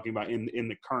time, just talking about in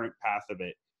the current path of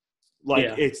it. Like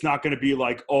it's not going to be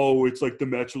like, oh, it's like the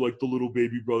Mets are like the little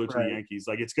baby brother to the Yankees.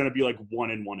 Like it's going to be like 1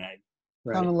 and 1A.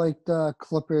 Right. Kind of like the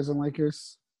Clippers and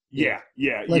Lakers. Yeah.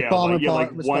 Like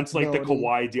once like the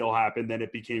Kawhi deal happened, then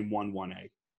it became 1-1A.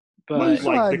 But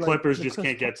like the Clippers just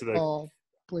can't get to the.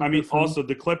 I mean, also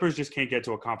the Clippers just can't get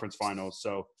to a conference finals,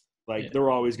 so like they're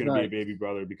always going to be a baby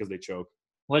brother because they choke.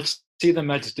 Let's see the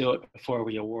Mets do it before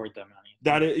we award them anything.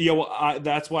 That is,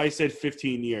 that's why I said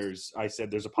 15 years. I said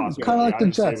there's a possibility. Kind of like the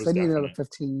Jets. They need another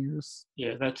 15 years.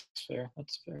 Yeah, that's fair.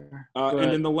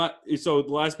 And then the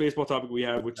last baseball topic we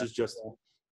have, which is just,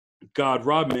 God,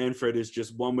 Rob Manfred is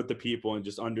just one with the people and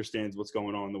just understands what's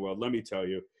going on in the world. Let me tell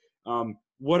you,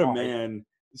 what a man.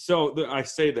 So I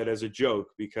say that as a joke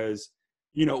because,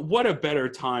 what a better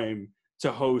time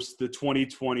to host the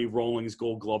 2020 Rawlings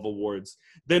Gold Glove Awards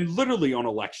than literally on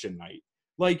election night.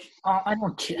 Like, I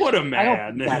don't care. What a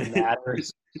man. I don't think that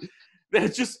matters.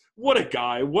 That's just, what a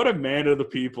guy. What a man of the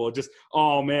people. Just,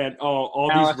 all these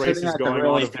races going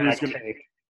on. Of who's gonna,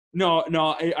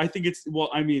 no, I think it's,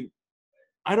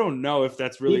 I don't know if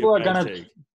that's really People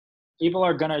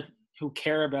are going to, who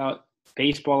care about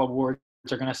baseball awards,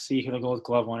 are going to see who the Gold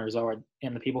Glove winners are,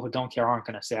 and the people who don't care aren't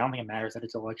going to say. I don't think it matters that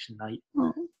it's election night.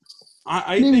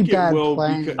 I think it will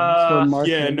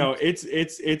because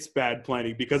it's bad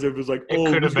planning because it was like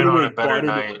it could have been on a better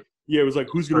night. Yeah, it was like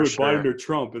who's going to win Biden or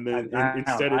Trump, and then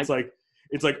instead it's like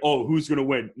who's going to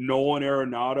win? Nolan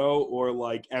Arenado or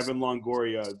like Evan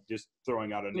Longoria just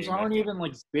throwing out a name. Those aren't even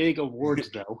like big awards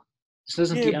though.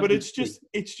 But it's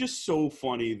just so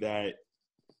funny that.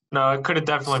 No, it could have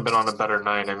definitely been on a better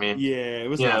night. I mean, it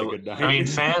was not a good night. I mean,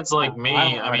 fans like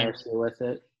me. With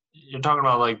it. You're talking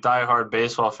about like diehard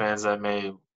baseball fans that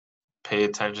may pay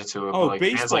attention to it. Oh, but like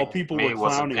baseball fans like people me were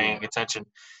wasn't paying attention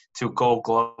to Gold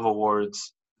Glove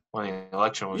Awards when the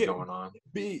election was going on.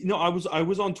 No, I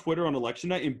was on Twitter on election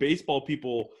night, and baseball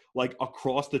people like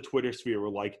across the Twitter sphere were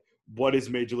like, "What is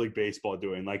Major League Baseball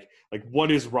doing? Like what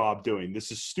is Rob doing?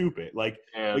 This is stupid."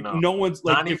 No one's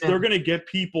like, if they're gonna get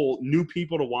new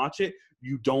people to watch it,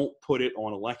 you don't put it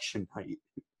on election night.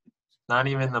 Not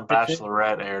even The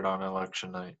Bachelorette aired on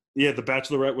election night. Yeah, The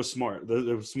Bachelorette was smart.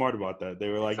 They were smart about that. They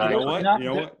were like, exactly. You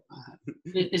know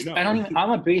what?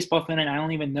 I'm a baseball fan, and I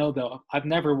don't even know though. I've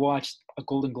never watched a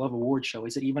Golden Glove award show.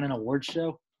 Is it even an award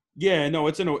show? Yeah, no,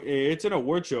 it's an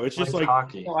award show. It's just like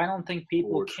hockey. No, I don't think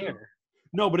people care.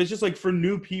 No, but it's just like for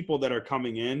new people that are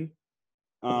coming in.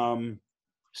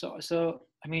 So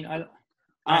I mean,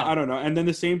 I don't know. And then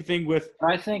the same thing with.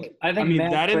 I think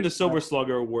that and the Silver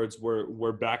Slugger Awards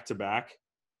were back to back.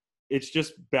 It's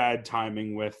just bad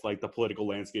timing with like the political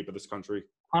landscape of this country.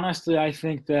 Honestly, I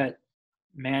think that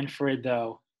Manfred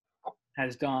though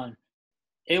has done.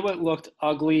 It looked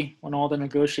ugly when all the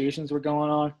negotiations were going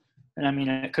on, and I mean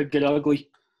it could get ugly.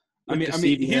 I mean,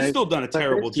 he's still done a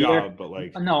terrible job, but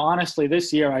like. No, honestly,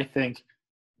 this year I think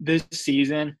this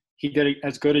season he did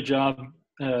as good a job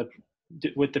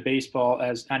with the baseball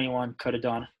as anyone could have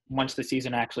done once the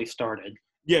season actually started.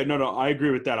 Yeah, no, I agree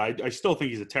with that. I still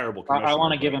think he's a terrible commissioner. I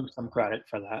want to give him some credit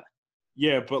for that.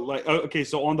 Yeah, but like, okay,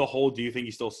 so on the whole, do you think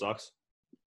he still sucks?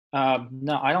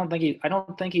 No, I don't think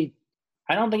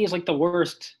he's like the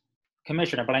worst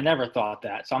commissioner, but I never thought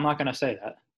that, so I'm not going to say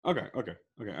that. Okay.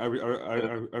 I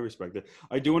respect it.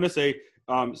 I do want to say,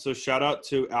 so shout out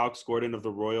to Alex Gordon of the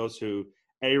Royals, who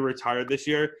A, retired this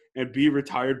year, and B,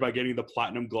 retired by getting the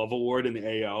Platinum Glove Award in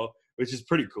the AL, which is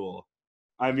pretty cool.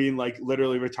 I mean, like,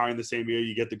 literally retiring the same year,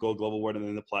 you get the Gold Glove Award and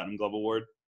then the Platinum Glove Award.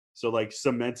 So, like,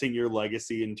 cementing your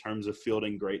legacy in terms of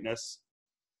fielding greatness.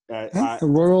 The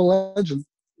Royal legend.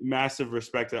 Massive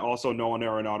respect. And also Nolan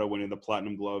Arenado winning the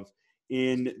Platinum Glove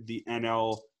in the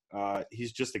NL.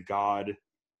 He's just a god.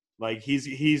 Like, he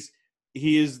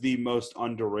is the most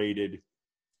underrated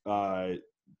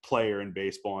player in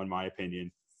baseball, in my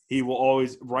opinion. He will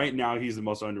always – right now he's the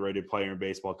most underrated player in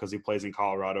baseball because he plays in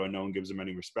Colorado and no one gives him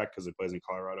any respect because he plays in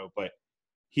Colorado. But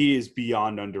he is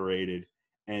beyond underrated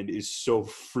and is so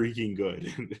freaking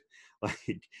good.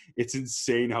 Like, it's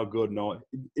insane how good Nolan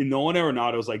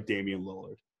Arenado is like Damian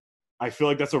Lillard. I feel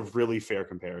like that's a really fair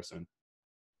comparison.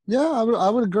 Yeah, I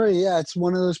would agree. Yeah, it's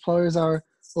one of those players that are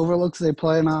overlooked. They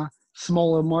play in a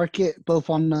smaller market, both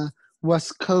on the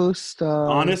West Coast.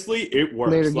 Honestly, it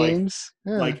works. Later games.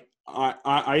 Yeah. Like,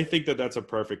 I think that's a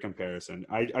perfect comparison.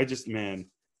 I just, man,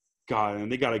 God,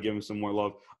 and they got to give him some more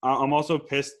love. I'm also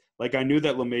pissed. Like, I knew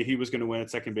that LeMahieu was going to win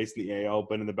at second base in the AL,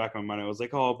 but in the back of my mind, I was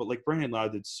like, oh, but, like, Brandon Lowe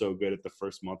did so good at the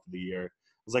first month of the year.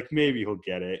 I was like, maybe he'll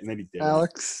get it, and then he didn't.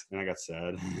 Alex. And I got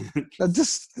sad.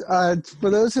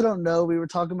 For those who don't know, we were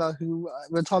talking about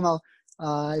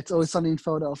It's Always Sunny in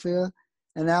Philadelphia.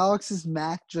 And Alex is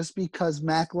Mac just because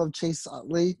Mac loved Chase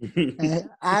Utley and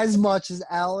as much as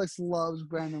Alex loves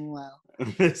Brandon Lowe.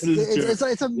 This is true.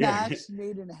 It's a match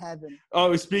made in heaven.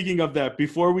 Oh, speaking of that,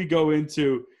 before we go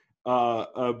into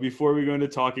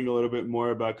talking a little bit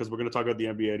more about, because we're going to talk about the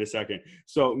NBA in a second.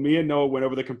 So me and Noah went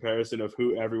over the comparison of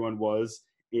who everyone was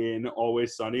in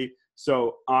Always Sunny.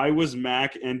 So I was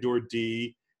Mac and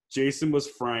D. Jason was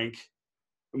Frank.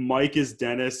 Mike is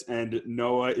Dennis, and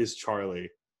Noah is Charlie.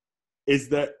 Is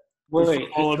that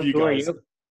all of you guys?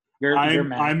 You're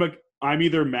Mac. I'm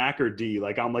either Mac or D.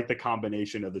 Like, I'm like the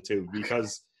combination of the two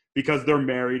because they're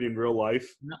married in real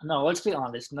life. No, let's be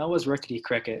honest. Noah's rickety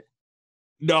cricket.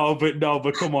 No, but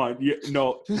come on.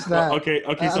 No. Who's that? Okay.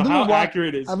 So how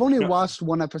accurate is? I've only watched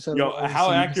one episode.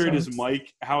 How accurate is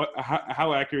Mike? How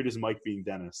accurate is Mike being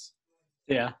Dennis?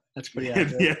 Yeah, that's pretty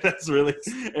accurate. Yeah, that's really.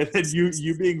 And then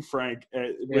you being Frank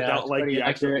without like the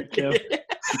accurate too.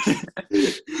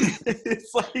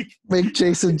 It's like make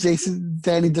Jason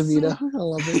Danny DeVito. I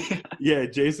love it. Yeah,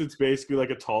 Jason's basically like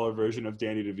a taller version of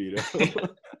Danny DeVito.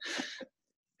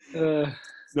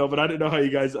 No, but I didn't know how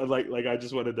you guys like. I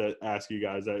just wanted to ask you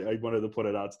guys. I wanted to put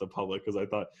it out to the public because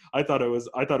I thought it was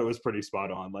pretty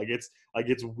spot on. It's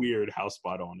weird how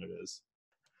spot on it is.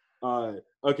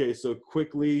 Okay, so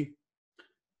quickly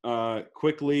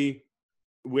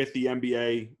with the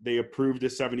NBA, they approved a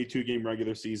 72-game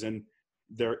regular season.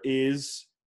 There is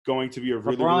going to be a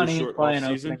really short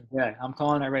offseason. Yeah, I'm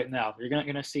calling it right now. You're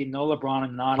going to see no LeBron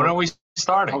and not. When are we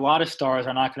starting? A lot of stars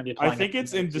are not going to be playing. I think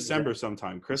it's in December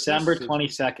sometime. December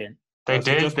 22nd. They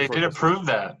did approve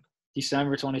that.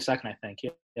 December 22nd, I think.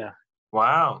 Yeah.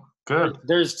 Wow. Good.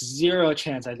 There's zero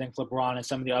chance, I think, LeBron and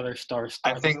some of the other stars.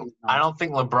 I don't think you'll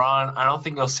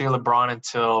see LeBron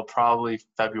until probably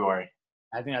February.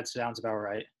 I think that sounds about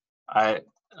right. Wait,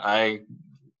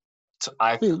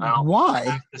 don't why?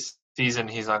 think this season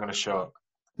he's not going to show up.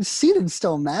 The seeding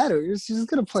still matters. He's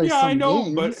going to play some I know,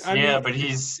 games. but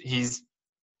he's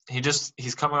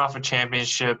coming off a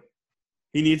championship.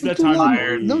 He needs that time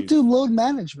to breathe. Don't do load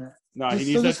management. No, he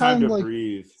needs that time to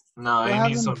breathe. No, he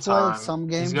needs some time. Some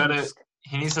games.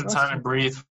 He needs some time to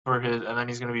breathe and then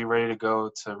he's going to be ready to go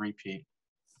to repeat.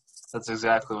 That's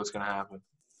exactly what's going to happen.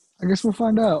 I guess we'll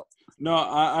find out. No,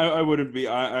 I wouldn't be.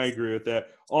 I agree with that.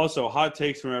 Also, hot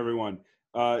takes from everyone.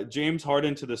 James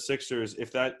Harden to the Sixers,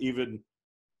 if that even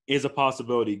is a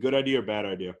possibility. Good idea or bad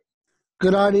idea?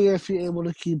 Good idea if you're able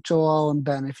to keep Joel and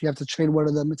Ben. If you have to trade one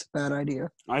of them, it's a bad idea.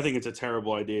 I think it's a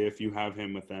terrible idea if you have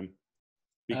him with them.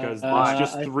 Because it's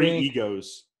just three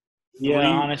egos. Yeah,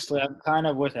 honestly, I'm kind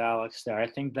of with Alex there. I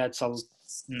think that's I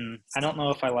don't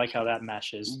know if I like how that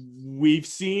meshes. We've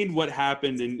seen what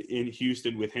happened in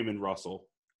Houston with him and Russell.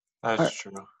 That's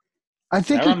true. I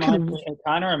think it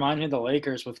kind of reminds me of the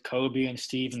Lakers with Kobe and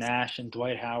Steve Nash and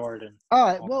Dwight Howard. All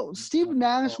right, well, Steve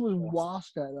Nash was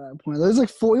washed at that point. There was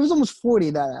he was almost 40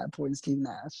 at that point, Steve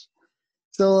Nash.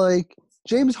 So,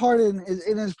 James Harden is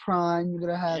in his prime. You're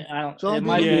gonna have and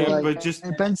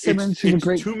Ben Simmons, who's a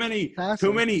great too many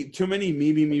me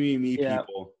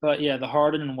people. But the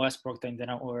Harden and Westbrook thing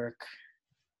didn't work.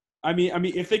 I mean,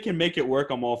 if they can make it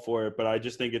work, I'm all for it. But I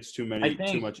just think it's too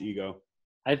much ego.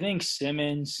 I think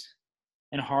Simmons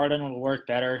and Harden will work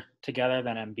better together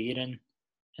than Embiid and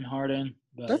Harden.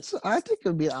 But I think it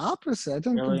would be the opposite.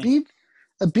 I think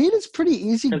Embiid is pretty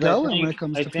easy going when it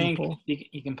comes to people.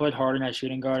 You can put Harden at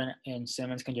shooting guard and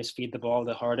Simmons can just feed the ball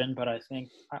to Harden. But I think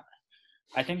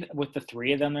with the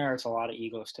three of them there, it's a lot of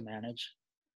egos to manage.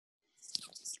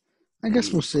 I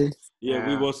guess we'll see. Yeah,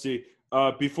 we will see.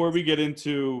 Before we get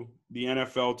into the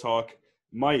NFL talk,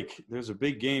 Mike, there's a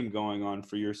big game going on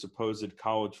for your supposed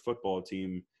college football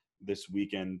team this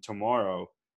weekend tomorrow.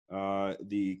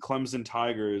 The Clemson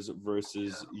Tigers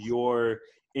versus your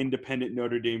independent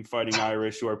Notre Dame Fighting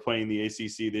Irish, who are playing the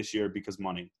ACC this year because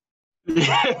money.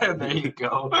 Yeah, there you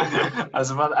go. I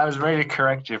was ready to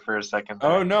correct you for a second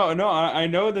there. Oh no, I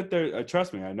know that they're.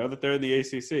 Trust me, I know that they're in the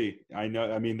ACC. I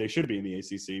know. I mean, they should be in the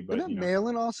ACC, but Didn't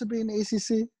Maryland also be in the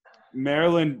ACC?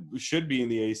 Maryland should be in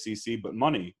the ACC, but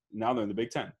money. Now they're in the Big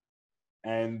Ten,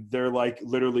 and they're like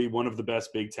literally one of the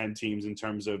best Big Ten teams in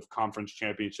terms of conference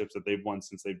championships that they've won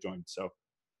since they've joined. So,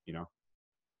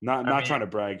 not trying to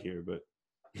brag here, but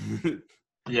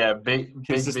yeah, big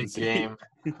game.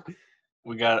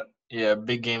 We got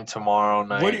big game tomorrow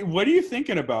night. What are you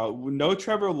thinking about? No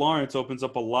Trevor Lawrence opens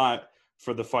up a lot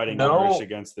for the Fighting Irish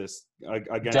against this.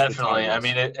 Against definitely. The I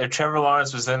mean, if Trevor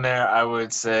Lawrence was in there, I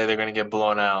would say they're going to get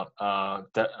blown out. I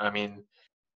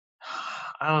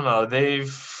don't know.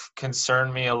 They've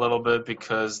concerned me a little bit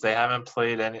because they haven't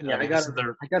played any. Yeah, I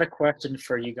got a question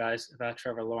for you guys about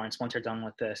Trevor Lawrence once you're done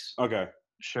with this. Okay.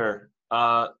 Sure.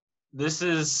 This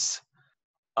is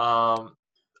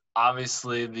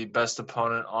obviously the best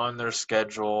opponent on their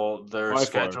schedule. Their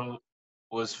schedule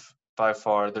was by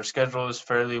far. Their schedule is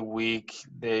fairly weak.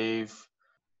 They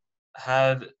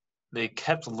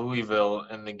kept Louisville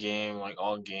in the game like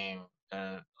all game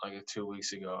and like 2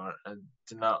 weeks ago, and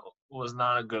was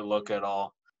not a good look at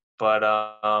all. But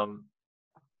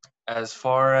as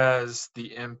far as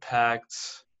the impact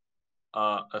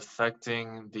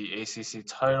affecting the ACC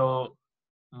title,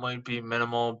 might be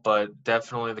minimal, but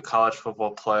definitely the college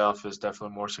football playoff is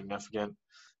definitely more significant.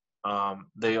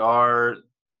 They are,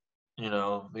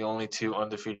 the only two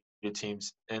undefeated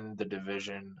teams in the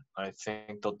division. I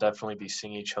think they'll definitely be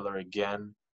seeing each other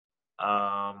again.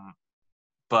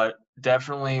 But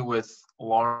definitely with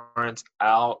Lawrence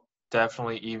out,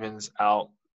 definitely evens out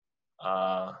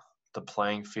the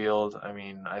playing field. I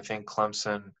mean, I think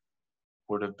Clemson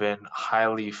would have been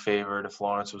highly favored if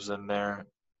Lawrence was in there,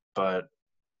 but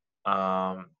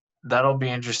that'll be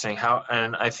interesting.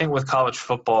 And I think with college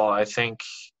football, I think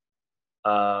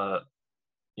the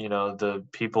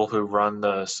people who run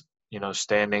the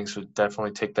standings would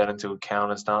definitely take that into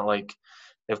account. It's not like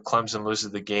if Clemson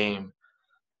loses the game,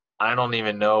 I don't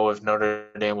even know if Notre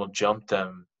Dame will jump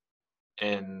them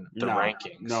in the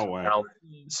rankings. No way.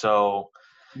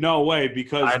 No way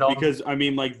because I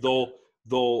mean, like they'll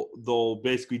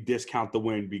basically discount the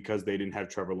win because they didn't have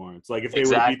Trevor Lawrence. Like if they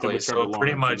would have beat them with Trevor Lawrence,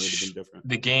 pretty much it would have been different.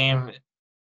 The game,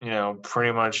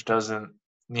 pretty much doesn't.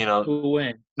 Who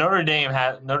win? Notre Dame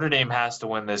has to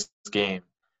win this game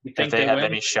if they have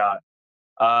any shot.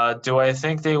 Do I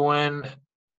think they win?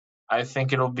 I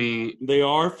think it'll be. They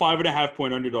are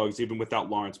 5.5-point underdogs even without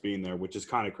Lawrence being there, which is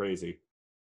kind of crazy.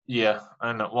 Yeah,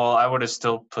 I know. Well, I would have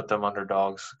still put them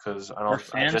underdogs because I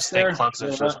just think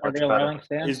Clemson's just much better.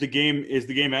 Is the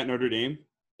game at Notre Dame?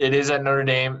 It is at Notre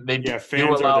Dame. They do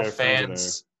allow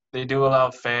fans. They do allow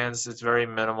fans. It's very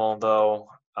minimal though.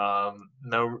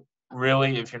 No,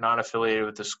 really, if you're not affiliated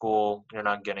with the school, you're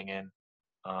not getting in.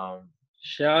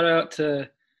 Shout out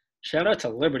to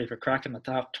Liberty for cracking the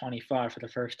top 25 for the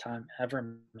first time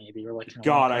ever. Maybe you're like.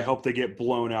 God, I hope they get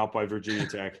blown out by Virginia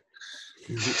Tech.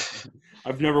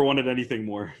 I've never wanted anything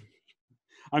more.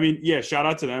 I mean, yeah, shout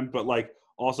out to them, but like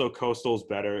also Coastal's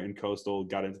better, and Coastal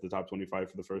got into the top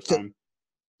 25 for the first time.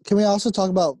 Can we also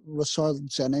talk about Rashard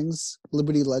Jennings,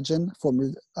 Liberty legend, former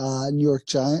New York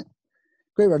Giant?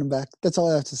 Great running back. That's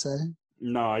all I have to say.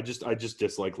 No, I just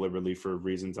dislike Liberty for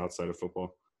reasons outside of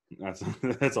football. That's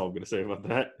all I'm gonna say about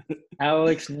that.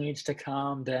 Alex needs to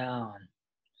calm down.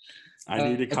 I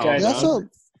need to calm down.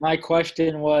 My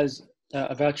question was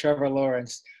about Trevor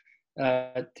Lawrence.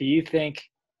 Do you think?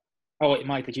 Oh wait,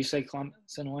 Mike, did you say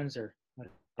Clemson wins or?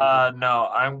 No,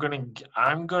 I'm gonna.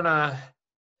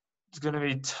 It's gonna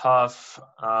be tough.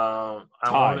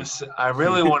 I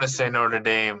really want to say Notre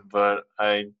Dame, but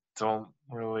I don't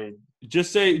really.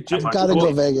 Just gotta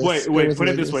go Vegas. Wait. Put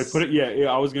it this way.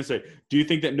 Yeah. I was gonna say. Do you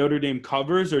think that Notre Dame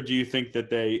covers, or do you think that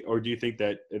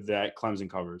that Clemson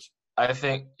covers? I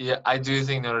do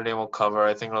think Notre Dame will cover.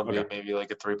 I think it'll be maybe like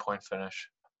a 3-point finish.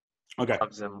 Okay.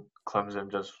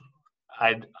 Clemson just.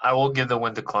 I will give the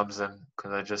win to Clemson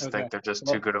because I just think they're just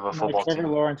too good of a football team. Trevor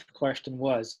Lawrence question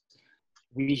was,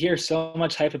 we hear so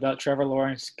much hype about Trevor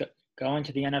Lawrence going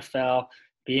to the NFL,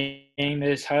 being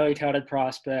this highly touted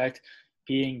prospect,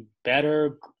 being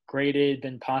better graded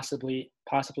than possibly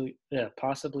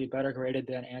better graded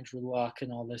than Andrew Luck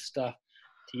and all this stuff.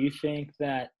 Do you think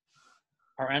that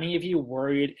are any of you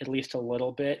worried at least a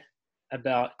little bit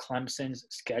about Clemson's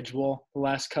schedule the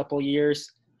last couple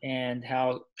years and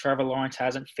how Trevor Lawrence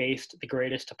hasn't faced the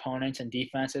greatest opponents and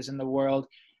defenses in the world?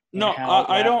 No,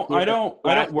 I don't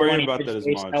worry about that as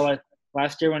much.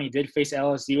 Last year when he did face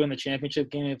LSU in the championship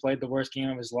game, he played the worst game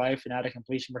of his life and had a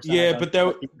completion percentage. Yeah, but that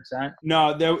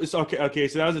was okay.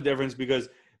 So that was a difference because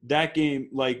that game,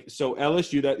 like, so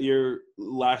LSU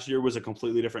last year was a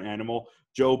completely different animal.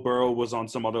 Joe Burrow was on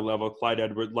some other level. Clyde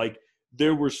Edwards, like,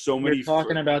 there were so many. You're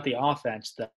talking about the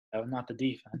offense, though, not the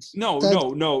defense. No.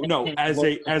 As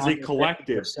a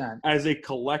collective,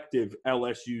 150%.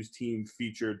 LSU's team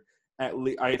featured at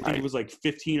least, I think it was like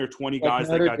 15 or 20 Like guys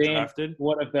Notre that got Dame drafted.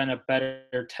 would have been a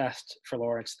better test for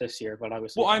Lawrence this year, but I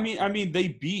was. Well, I mean, they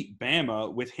beat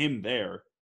Bama with him there.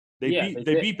 They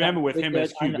beat Bama with him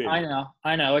as QB.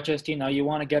 I know. It's just, you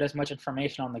want to get as much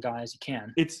information on the guy as you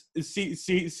can. It's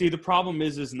see the problem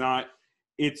is not.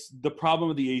 It's the problem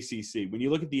of the ACC. When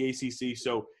you look at the ACC,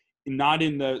 so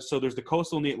there's the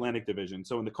Coastal and the Atlantic Division.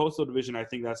 So in the Coastal Division, I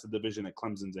think that's the division that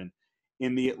Clemson's in.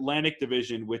 In the Atlantic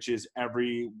Division, which is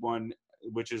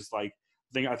like,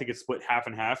 I think it's split half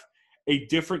and half. A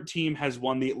different team has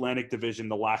won the Atlantic Division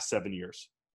the last 7 years,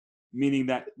 meaning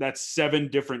that that's 7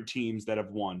 different teams that have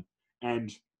won.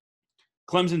 And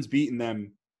Clemson's beaten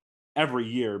them every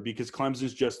year because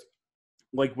Clemson's just,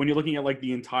 like, when you're looking at, like,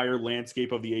 the entire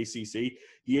landscape of the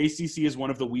ACC is one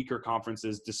of the weaker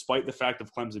conferences, despite the fact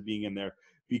of Clemson being in there,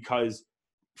 because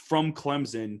from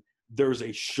Clemson, there's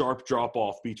a sharp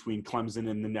drop-off between Clemson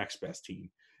and the next best team.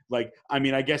 Like, I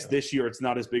mean, I guess this year it's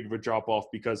not as big of a drop-off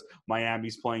because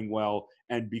Miami's playing well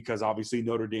and because obviously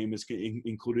Notre Dame is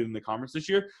included in the conference this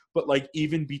year. But, like,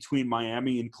 even between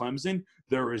Miami and Clemson,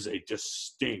 there is a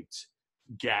distinct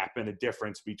gap and a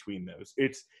difference between those.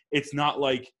 It's not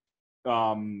like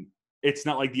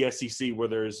the SEC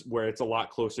where it's a lot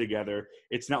closer together.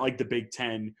 It's not like the Big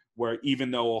Ten where, even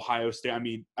though Ohio State, I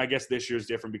mean, I guess this year is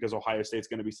different because Ohio State's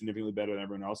going to be significantly better than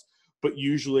everyone else. But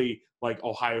usually, like,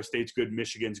 Ohio State's good,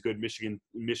 Michigan's good,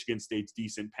 Michigan State's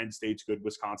decent, Penn State's good,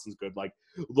 Wisconsin's good. Like,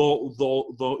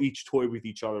 they'll each toy with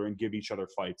each other and give each other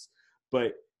fights.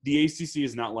 But the ACC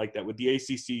is not like that. With the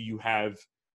ACC, you have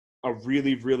a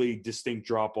really, really distinct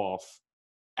drop-off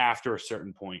after a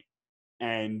certain point.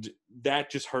 And that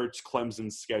just hurts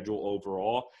Clemson's schedule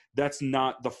overall. That's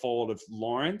not the fault of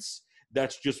Lawrence.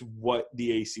 That's just what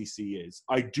the ACC is.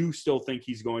 I do still think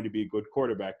he's going to be a good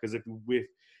quarterback because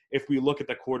if we look at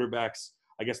the quarterbacks,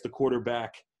 I guess the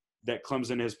quarterback that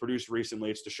Clemson has produced recently,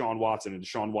 it's Deshaun Watson, and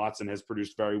Deshaun Watson has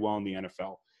produced very well in the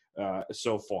NFL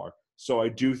so far. So I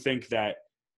do think that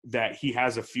he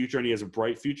has a future and he has a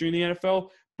bright future in the NFL.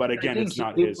 But again, it's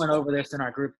not his. We went over this in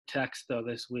our group text though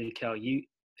this week. How you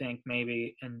think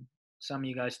maybe, and some of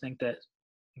you guys think that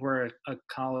where a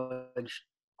college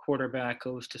quarterback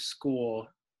goes to school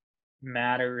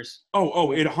matters.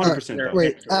 It 100% does.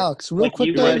 Wait, Alex, real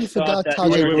quick though, you forgot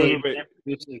Tajay. Wait.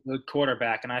 A good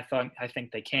quarterback, and I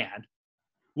think they can.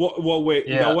 Well, wait.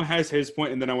 Yeah. Noah has his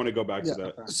point, and then I want to go back to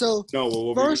that. So,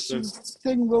 first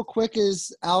thing real quick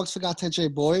is Alex forgot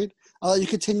Tajay Boyd. I'll let you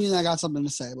continue, and I got something to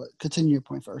say, but continue your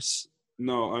point first.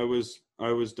 No, I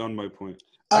was done my point.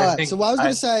 All right, so what I was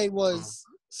going to say was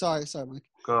 – sorry, Mike.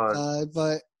 Go ahead.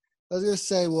 But what I was going to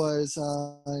say was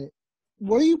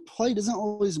where you play doesn't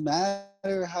always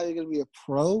matter how you're going to be a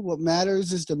pro. What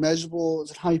matters is the measurables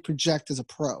and how you project as a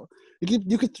pro.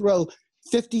 You could throw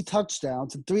 50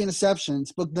 touchdowns and 3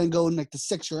 interceptions, but then go in like the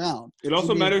 6th round. It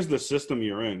also matters the system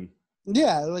you're in.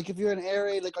 Yeah, like if you're in an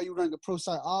area, like are you running a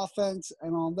pro-side offense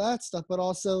and all that stuff, but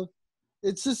also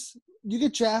it's just you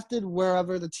get drafted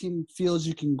wherever the team feels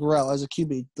you can grow as a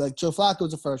QB. Like Joe Flacco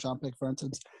was a first-round pick, for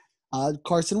instance.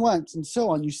 Carson Wentz and so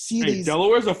on. You see these.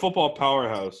 Delaware's a football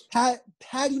powerhouse.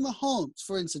 Patty Mahomes,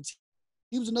 for instance.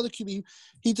 He was another QB.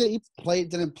 He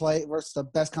didn't play versus the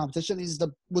best competition.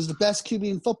 Was the best QB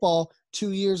in football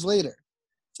 2 years later.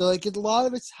 So like a lot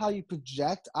of it's how you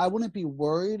project. I wouldn't be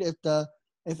worried if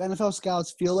NFL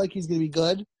scouts feel like he's going to be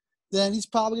good, then he's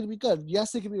probably going to be good.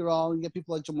 Yes, they could be wrong and get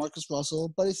people like Jamarcus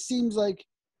Russell, but it seems like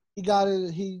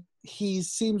he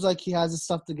seems like he has his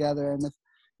stuff together, and if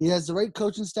he has the right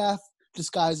coaching staff, the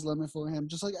sky's the limit for him.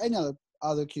 Just like any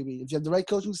other QB, if you have the right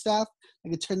coaching staff, they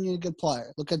can turn you into a good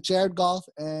player. Look at Jared Goff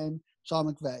and Sean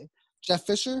McVay. Jeff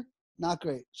Fisher, not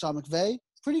great. Sean McVay,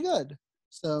 pretty good.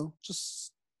 So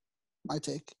just my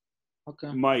take.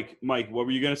 Okay. Mike, what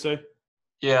were you gonna say?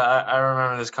 Yeah, I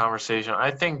remember this conversation.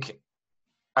 I think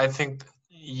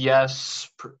yes.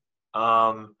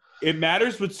 It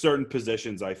matters with certain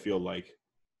positions, I feel like.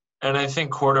 And I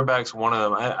think quarterback's one of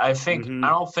them. I think I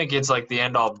don't think it's like the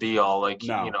end all be all. Like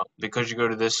because you go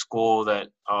to this school that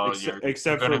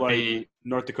except for like be,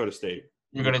 North Dakota State.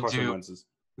 You're gonna do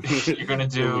you're gonna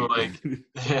do like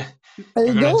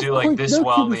you're gonna do like this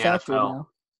well in the NFL. Now.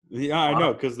 Yeah, I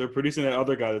know because they're producing that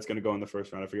other guy that's gonna go in the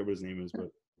first round. I forget what his name is,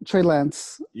 but Trey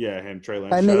Lance. Yeah, him, Trey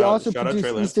Lance. And they also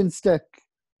produced Easton Stick.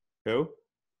 Who?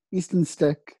 Easton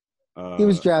Stick. He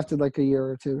was drafted like a year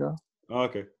or two ago. Oh,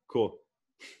 okay, cool.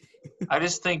 I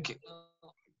just think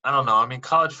I don't know. I mean,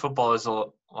 college football is a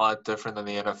lot different than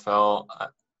the NFL.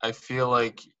 I feel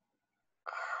like,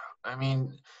 I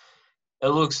mean,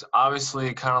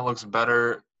 it kind of looks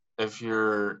better if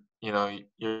you're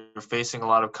facing a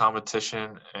lot of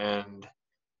competition and,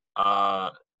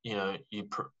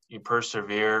 you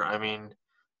persevere. I mean,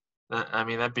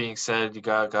 that being said, you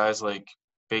got guys like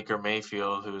Baker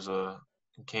Mayfield, who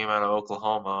came out of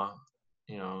Oklahoma.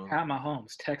 Pat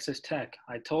Mahomes, Texas Tech.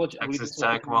 I told you. Texas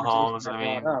Tech, Mahomes. I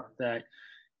mean, up that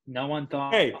no one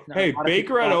thought. Hey,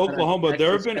 Baker out of Oklahoma.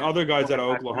 There have been other guys out of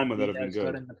Oklahoma that have been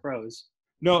good in the pros.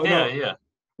 No. Yeah.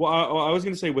 Well, I was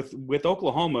going to say with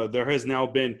Oklahoma, there is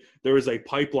a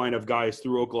pipeline of guys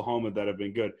through Oklahoma that have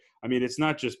been good. I mean, it's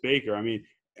not just Baker. I mean,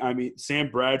 Sam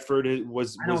Bradford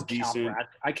was decent.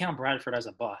 I count Bradford as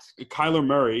a bust. Kyler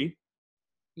Murray.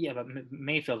 Yeah, but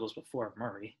Mayfield was before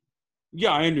Murray.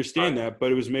 Yeah, I understand that,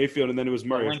 but it was Mayfield and then it was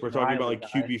Murray. If we're talking about like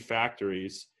QB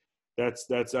factories, that's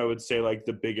I would say like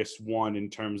the biggest one in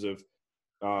terms of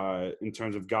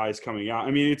guys coming out.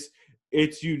 I mean,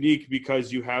 it's unique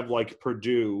because you have like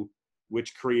Purdue,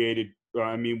 which created.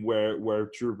 Where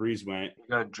Drew Brees went. You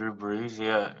got Drew Brees,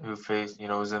 yeah, who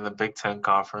was in the Big Ten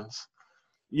Conference.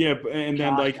 Yeah, and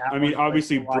then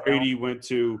obviously Brady went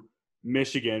to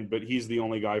Michigan, but he's the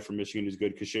only guy from Michigan who's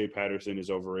good because Shea Patterson is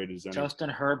overrated. Justin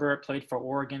Herbert played for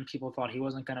Oregon. People thought he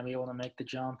wasn't going to be able to make the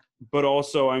jump. But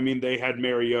also, I mean, they had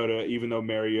Mariota, even though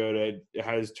Mariota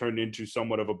has turned into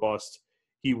somewhat of a bust.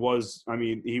 He was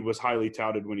highly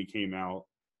touted when he came out.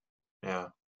 Yeah.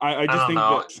 I just think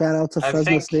that – shout out to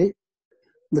Fresno State,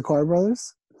 the Carr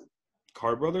brothers.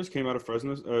 Carr brothers came out of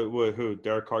Fresno – who?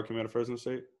 Derek Carr came out of Fresno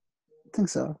State? I think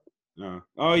so. No.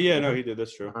 Oh, yeah, no, he did.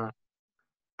 That's true.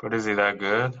 But is he that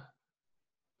good?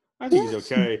 I think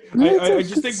he's okay. I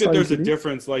just think that there's a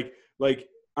difference. I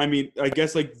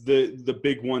guess like the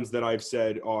big ones that I've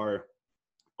said are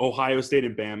Ohio State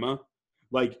and Bama.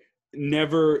 Like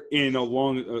never in a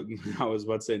long I was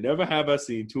about to say never have I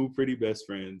seen two pretty best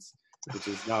friends, which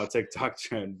is now a TikTok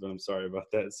trend, but I'm sorry about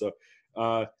that. So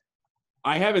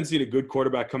I haven't seen a good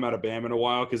quarterback come out of Bama in a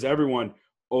while because everyone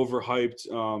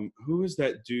overhyped. Who is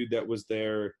that dude that was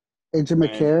there? AJ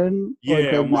McCarron?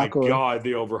 Yeah, oh my God, they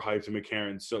overhyped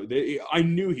McCarron. So I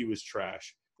knew he was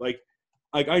trash. Like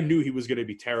I knew he was going to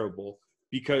be terrible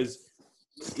because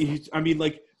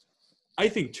I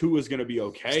think Tua's going to be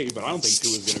okay, but I don't think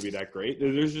Tua's going to be that great.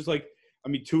 There's just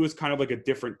Tua's kind of like a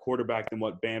different quarterback than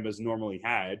what Bama's normally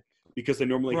had because they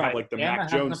normally have like the Bama Mac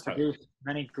Jones type. Produced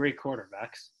many great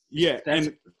quarterbacks. Yeah,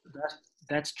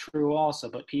 that's true also,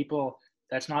 but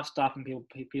that's not stopping people.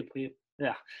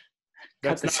 Yeah.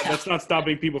 That's not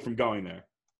stopping people from going there.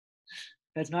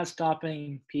 That's not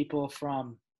stopping people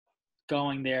from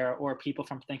going there or people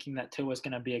from thinking that Tua is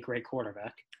going to be a great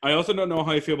quarterback. I also don't know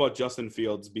how I feel about Justin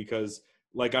Fields because,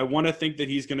 I want to think that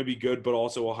he's going to be good, but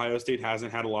also Ohio State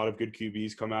hasn't had a lot of good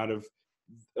QBs come out of,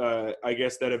 I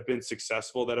guess, that have been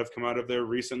successful that have come out of there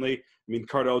recently. I mean,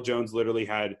 Cardell Jones literally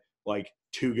had,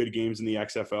 2 good games in the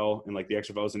XFL, and, the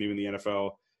XFL isn't even the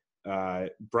NFL.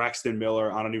 Braxton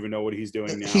Miller, I don't even know what he's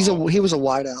doing now. He was a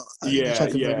wideout.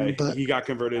 He got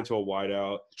converted into a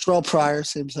wideout. Terrell Pryor,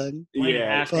 same thing.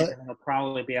 But he'll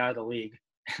probably be out of the league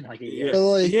in a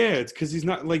year. It's because he's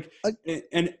not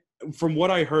and from what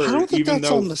I heard, I don't think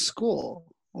that's on the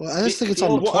school. Well, I just think it's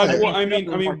on the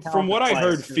player. From what I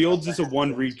heard, Fields is a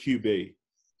one-read QB.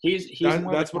 He's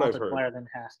more that's what I've heard. Player than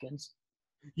Haskins.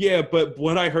 Yeah, but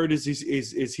what I heard is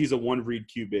he's a one-read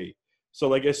QB.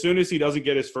 So, as soon as he doesn't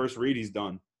get his first read, he's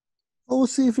done. Well, we'll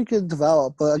see if he can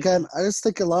develop. But, again, I just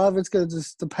think a lot of it's going to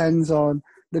just depends on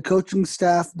the coaching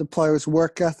staff, the player's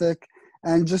work ethic,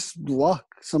 and just luck.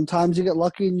 Sometimes you get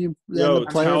lucky and the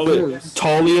player moves.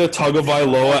 Talia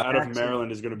Tagovailoa out of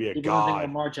Maryland is going to be a god. I don't think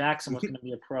Lamar Jackson was going to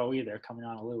be a pro either coming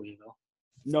out of Louisville.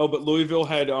 No, but Louisville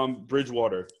had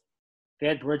Bridgewater. They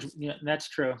had that's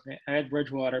true. I had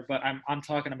Bridgewater, but I'm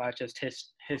talking about just his.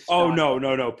 Oh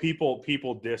no! People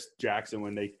dissed Jackson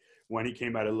when he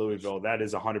came out of Louisville. That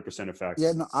is 100% a fact.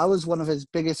 Yeah, no, I was one of his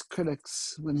biggest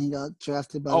critics when he got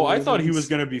drafted by. Oh, I thought he was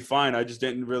going to be fine. I just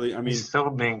didn't really. He's still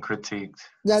being critiqued.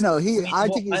 Yeah, no, I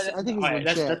think he's legit.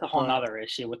 That's a whole other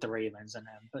issue with the Ravens and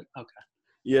him. But okay.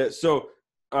 Yeah. So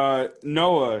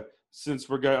Noah, since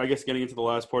we're getting into the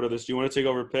last part of this, do you want to take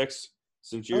over picks?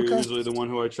 Since you're usually the one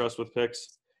who I trust with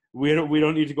picks. We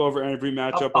don't need to go over every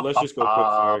matchup, but let's just go quick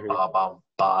fire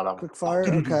here. Quick fire?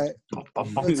 Okay.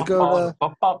 Let's go to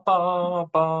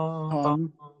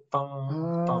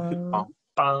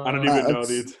I don't even know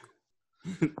these.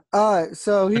 All right,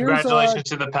 so here's Congratulations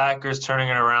to the Packers turning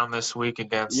it around this week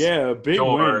against big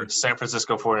your win. San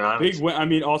Francisco 49ers. Big win. I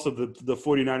mean, also the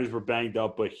 49ers were banged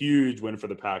up, but huge win for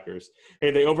the Packers.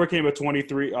 Hey, they overcame a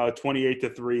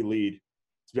 28-3 lead.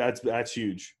 That's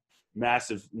huge.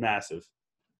 Massive.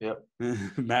 Yep.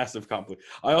 Massive compliment.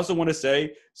 I also want to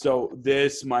say, so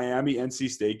this Miami-NC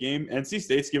State game, NC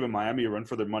State's giving Miami a run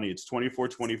for their money. It's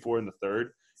 24-24 in the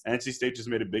third. NC State just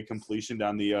made a big completion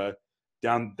down the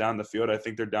down the field. I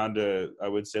think they're down to, I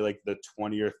would say, like the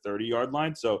 20 or 30-yard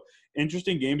line. So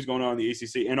interesting games going on in the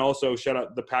ACC. And also, shout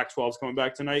out the Pac-12's coming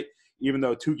back tonight, even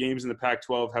though 2 games in the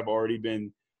Pac-12 have already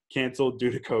been canceled due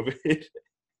to COVID.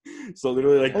 So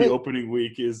literally, like, the opening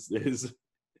week is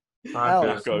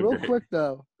Alex, real quick,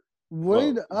 though.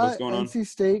 Would what's going on? NC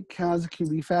State count as a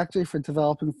QB factory for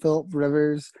developing Philip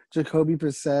Rivers, Jacoby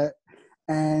Brissett,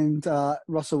 and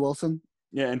Russell Wilson?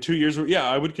 Yeah, in 2 years. Yeah,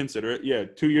 I would consider it. Yeah,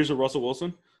 2 years of Russell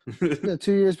Wilson. Yeah,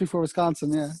 2 years before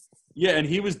Wisconsin, yeah. Yeah, and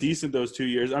he was decent those 2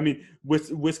 years. I mean,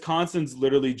 with Wisconsin's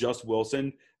literally just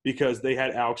Wilson because they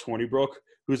had Alex Hornibrook,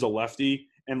 who's a lefty,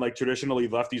 and like traditionally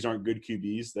lefties aren't good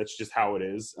QBs. That's just how it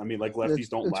is. I mean, like lefties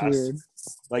don't last. Weird.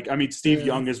 Like, I mean, Steve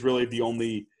Young is really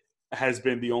has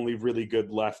been the only really good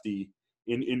lefty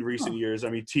in recent years. I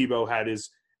mean, Tebow had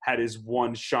his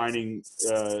one shining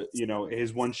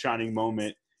his one shining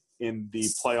moment in the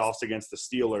playoffs against the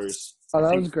Steelers. Oh,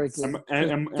 that was a great game.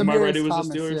 Am I right? It was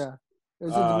the Steelers? Yeah. It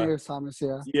was Demaryius Thomas,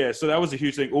 yeah. Yeah, so that was a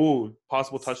huge thing. Ooh,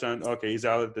 possible touchdown. Okay, he's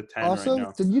out at the 10 also, right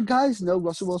now. Did you guys know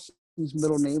Russell Wilson's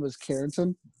middle name was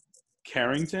Carrington?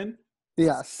 Carrington?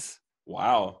 Yes.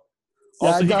 Wow. Yeah,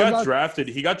 Also,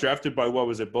 he got drafted by, what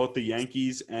was it, both the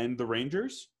Yankees and the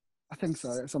Rangers? I think so,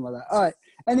 something like that. All right.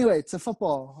 Anyway, it's a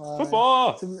football.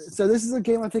 Football! So this is a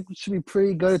game I think should be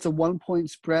pretty good. It's a 1-point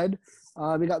spread.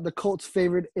 We got the Colts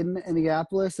favored in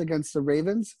Indianapolis against the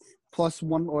Ravens,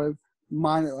 +1 or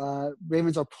minus.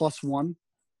 Ravens are +1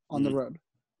 on the road.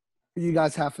 Who do you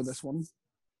guys have for this one?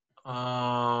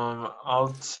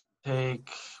 I'll take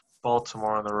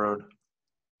Baltimore on the road.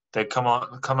 They coming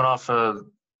off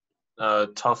a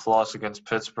tough loss against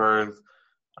Pittsburgh.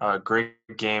 Great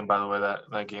game, by the way,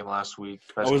 that game last week.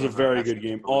 That was a very good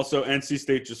game. Also, NC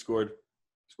State just scored.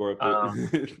 Go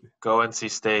NC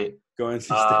State. Go NC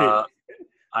State.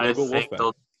 I think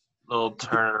they'll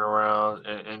turn it around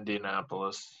in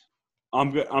Indianapolis.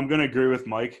 I'm gonna agree with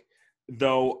Mike,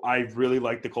 though. I really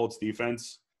like the Colts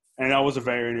defense, and that was a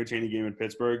very entertaining game in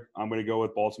Pittsburgh. I'm gonna go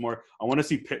with Baltimore. I want to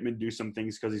see Pittman do some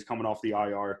things because he's coming off the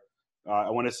IR. I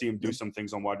want to see him do some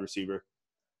things on wide receiver.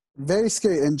 Very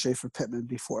scary injury for Pittman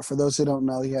before. For those who don't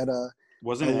know, he had a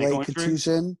leg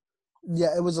contusion.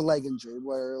 Yeah, it was a leg injury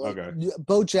where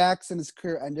Bo Jackson, his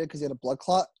career ended because he had a blood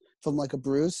clot from like a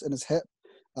bruise in his hip.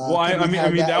 Well, I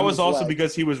mean that was also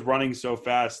because he was running so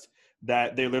fast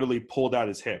that they literally pulled out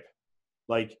his hip.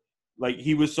 Like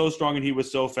he was so strong and he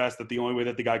was so fast that the only way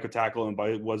that the guy could tackle him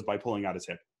was by pulling out his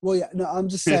hip. Well, yeah, no, I'm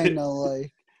just saying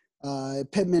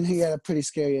Pittman, he had a pretty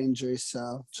scary injury,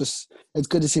 so just it's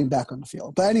good to see him back on the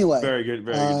field. But anyway, very good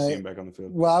to see him back on the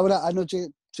field. Well, I know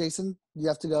Jason, you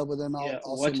have to go, but then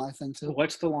I'll say my thing too.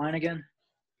 What's the line again?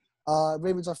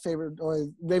 Ravens are favored, or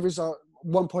Ravens are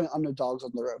 1-point underdogs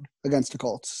on the road against the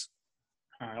Colts.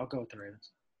 All right, I'll go with the Ravens.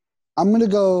 I'm going to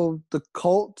go the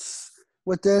Colts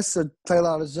with this. So play a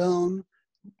lot of zone.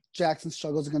 Jackson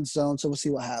struggles against zone, so we'll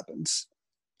see what happens.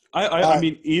 I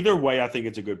mean, either way, I think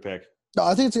it's a good pick. No,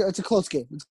 I think it's a close game.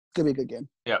 It's going to be a good game.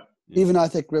 Yeah. Even though I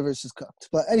think Rivers is cooked.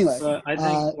 But anyway. I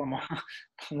think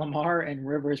Lamar and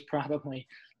Rivers probably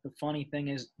 – the funny thing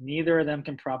is neither of them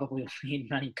can probably lead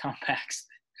many comebacks.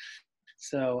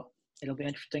 So it'll be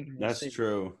interesting. That's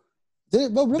true. They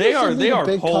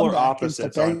are polar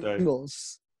opposites, aren't they?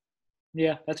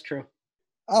 Yeah, that's true.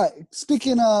 All right.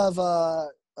 Speaking of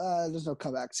there's no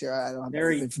comebacks here. I don't have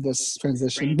anything for this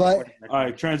transition. But all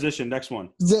right, transition. Next one.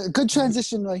 Good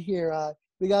transition right here.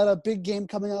 We got a big game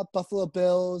coming up, Buffalo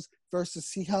Bills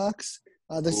versus Seahawks.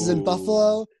 This is in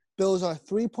Buffalo. Bills are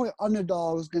 3-point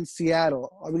underdogs against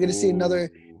Seattle. Are we going to see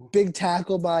another big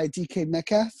tackle by DK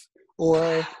Metcalf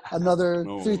or another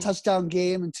 3-touchdown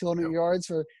game and 200 yards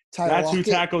for Tyler Lockett? That's who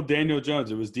tackled Daniel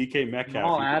Jones. It was DK Metcalf.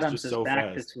 Jamal Adams is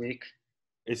back this week.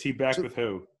 Is he back with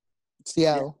who?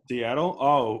 Seattle. Seattle?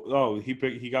 Oh,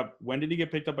 he got. When did he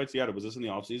get picked up by Seattle? Was this in the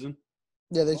offseason?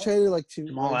 Yeah, they traded like two.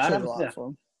 Jamal Adams. For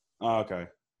him. Oh, okay.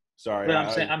 Sorry. But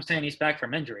I'm saying he's back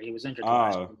from injury. He was injured.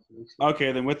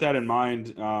 Okay, then with that in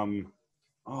mind,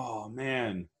 oh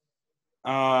man,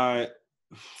 I'll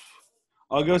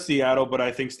go Seattle, but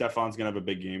I think Stefan's gonna have a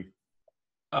big game.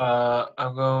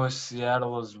 I'm going with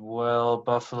Seattle as well.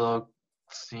 Buffalo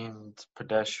seemed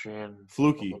pedestrian,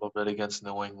 fluky a little bit against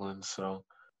New England, so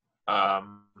I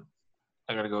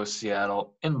gotta go with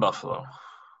Seattle in Buffalo.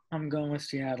 I'm going with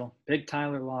Seattle. Big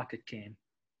Tyler Lockett game.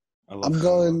 I'm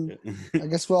going. I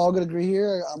guess we're all going to agree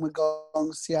here. I'm going to go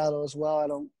with Seattle as well. I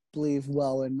don't believe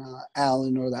well in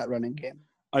Allen or that running game.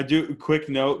 I do. Quick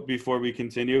note before we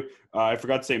continue. I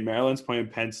forgot to say Maryland's playing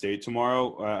Penn State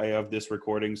tomorrow. I have this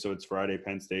recording, so it's Friday.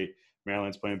 Penn State.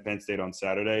 Maryland's playing Penn State on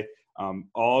Saturday.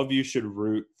 All of you should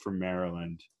root for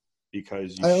Maryland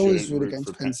because you I always root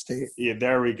against Penn State. Yeah,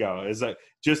 there we go. Is that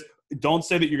just don't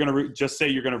say that you're going to root. Just say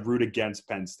you're going to root against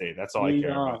Penn State. That's all I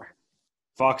care about.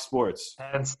 Fox Sports.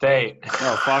 Penn State.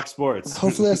 No, Fox Sports.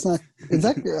 Hopefully that's not. Is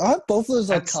that aren't both of those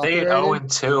like Penn State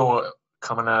 0-2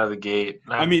 coming out of the gate.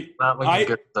 Not looking good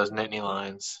with those Nittany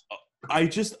Lions.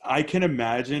 I can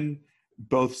imagine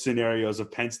both scenarios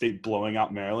of Penn State blowing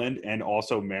out Maryland and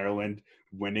also Maryland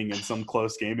winning in some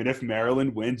close game. And if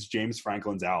Maryland wins, James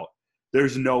Franklin's out.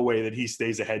 There's no way that he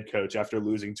stays a head coach after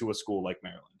losing to a school like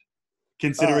Maryland.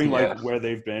 Considering where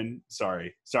they've been.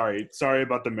 Sorry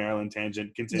about the Maryland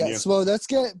tangent. Continue. Yes, well, let's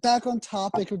get back on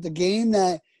topic with the game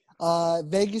that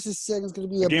Vegas is saying is going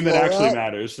to be a game blowout. that actually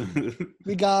matters.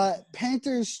 We got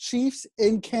Panthers-Chiefs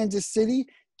in Kansas City.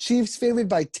 Chiefs favored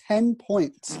by 10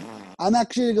 points. I'm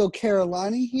actually going to go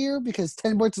Carolina here because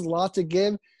 10 points is a lot to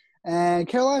give. And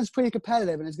Carolina's pretty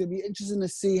competitive, and it's going to be interesting to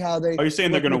see how they – Are you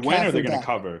saying they're going to win or they're going to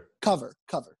cover? Cover.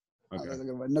 Okay. They're going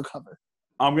to win. No cover.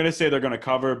 I'm going to say they're going to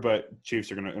cover, but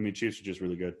Chiefs are just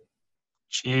really good.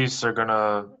 Chiefs are going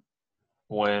to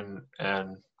win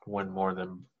and win more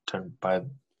than 10 by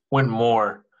 – win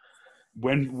more.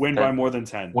 Win by more than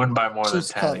 10. Win by more than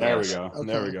 10. There we go. Okay.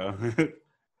 There we go.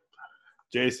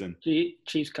 Jason.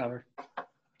 Chiefs cover.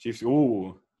 Chiefs.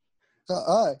 Ooh.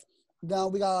 All right. Now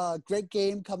we got a great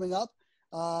game coming up.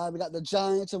 We got the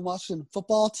Giants and Washington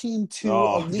football team, two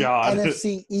of the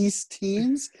NFC East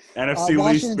teams. NFC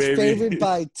Washington's East, baby. favored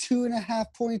by 2.5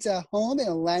 points at home in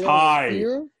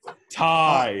Atlanta.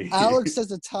 Tie. Alex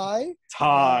says a tie.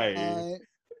 Tie.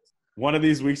 One of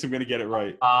these weeks I'm going to get it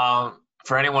right.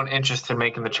 For anyone interested in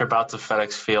making the trip out to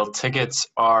FedEx Field, tickets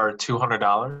are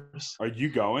 $200. Are you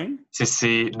going? To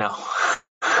see – no.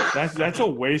 That's a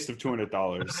waste of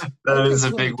 $200. That is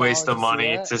a big waste of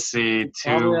money to see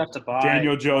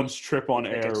Daniel Jones trip on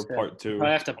air part 2.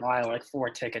 I have to buy like 4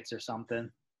 tickets or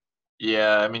something.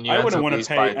 Yeah, I mean, I wouldn't want to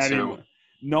pay any.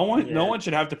 No one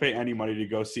should have to pay any money to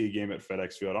go see a game at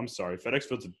FedEx Field. I'm sorry, FedEx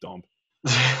Field's a dump.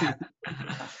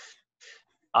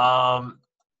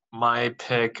 My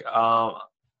pick.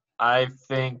 I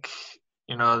think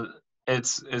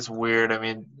it's weird. I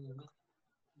mean.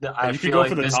 I feel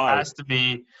like this has to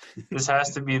be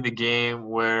the game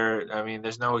where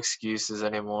there's no excuses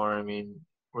anymore. I mean,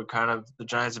 the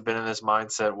Giants have been in this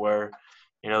mindset where,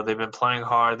 they've been playing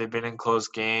hard, they've been in close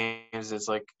games. It's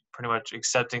like pretty much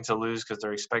accepting to lose because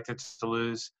they're expected to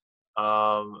lose.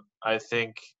 I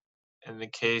think in the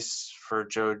case for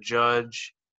Joe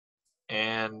Judge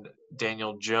and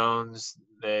Daniel Jones,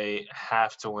 they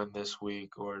have to win this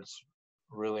week or it's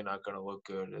really not going to look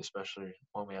good, especially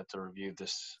when we have to review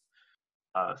this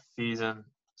season.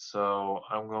 So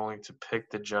I'm going to pick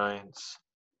the Giants,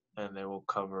 and they will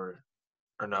cover.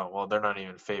 Or no, well, they're not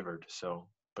even favored. So,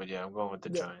 but yeah, I'm going with the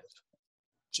Giants.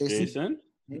 Jason?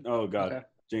 Oh God, okay.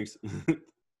 Jinx.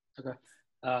 Okay.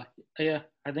 Yeah,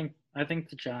 I think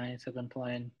the Giants have been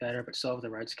playing better, but so have the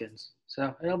Redskins.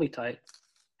 So it'll be tight.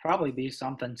 Probably be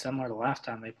something similar to last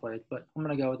time they played, but I'm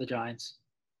gonna go with the Giants.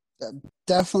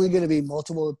 Definitely going to be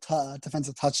multiple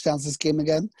defensive touchdowns this game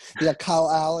again. You got Kyle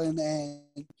Allen and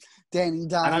Danny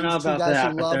Dimes. I don't know about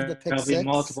that, but there'll be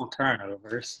multiple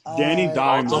turnovers. Danny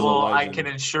Dimes. I can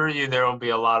assure you there will be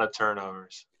a lot of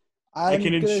turnovers. I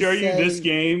can assure you this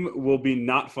game will be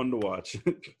not fun to watch.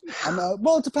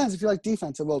 Well, it depends. If you like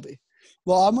defense, it will be.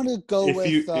 Well, I'm going to go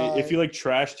if you like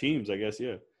trash teams, I guess,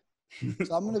 yeah.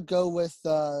 So I'm going to go with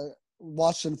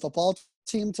Washington football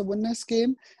team to win this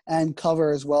game and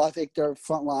cover as well. I think their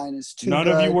front line is too None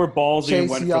good. of you were ballsy and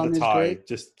went Young for the tie.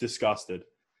 Just disgusted.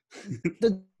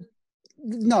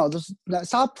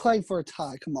 Stop playing for a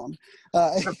tie. Come on.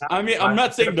 I'm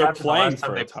not saying they're playing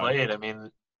for a tie. I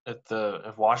mean,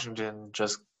 if Washington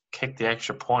just kicked the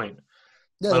extra point,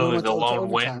 yeah, literally the lone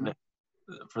win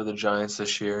for the Giants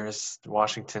this year is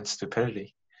Washington's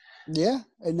stupidity. Yeah,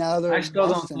 and now they're. I still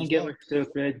don't think it was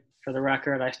stupid. For the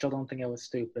record, I still don't think it was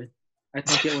stupid. I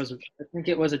think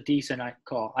it was a decent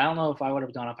call. I don't know if I would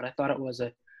have done it, but I thought it was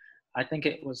I think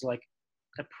it was like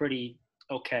a pretty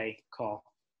okay call.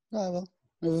 Oh,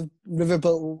 well,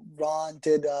 Riverboat Ron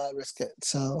did risk it,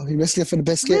 so he risked it for the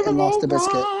biscuit and lost the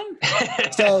biscuit.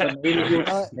 So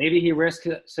maybe he risked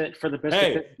it for the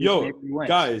biscuit.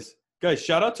 Hey, guys,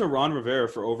 shout out to Ron Rivera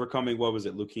for overcoming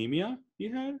leukemia he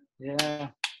had. Yeah.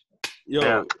 Yo,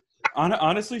 Yeah.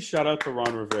 honestly, shout out to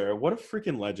Ron Rivera. What a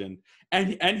freaking legend.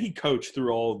 And he coached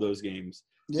through all of those games.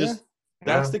 Yeah. Just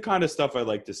that's the kind of stuff I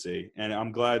like to see. And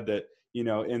I'm glad that,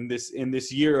 in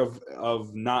this year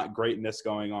of not greatness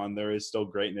going on, there is still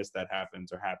greatness that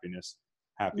happens, or happiness.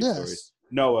 Happy Yes. stories.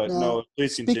 Noah,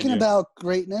 please Speaking continue. about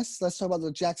greatness, let's talk about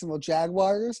the Jacksonville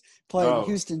Jaguars playing Oh.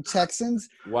 Houston Texans.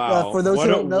 Wow. For those who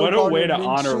don't know, what a way to Gardner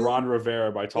honor Minshew- Ron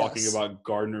Rivera by talking Yes. about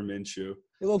Gardner Minshew.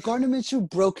 Well, Gardner Minshew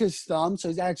broke his thumb, so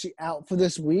he's actually out for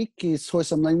this week. He's tore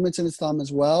some ligaments in his thumb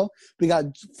as well. We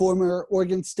got former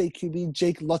Oregon State QB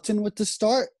Jake Luton with the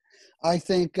start. I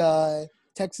think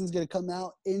Texans going to come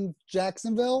out in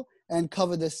Jacksonville and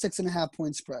cover the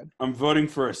 6.5-point spread. I'm voting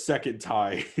for a second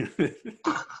tie.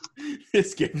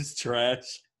 This game's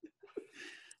trash.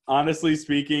 Honestly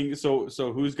speaking, so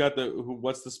who's got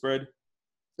what's the spread?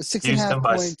 6.5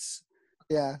 points.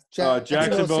 Yeah.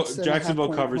 Jacksonville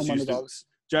point covers home Houston. underdogs.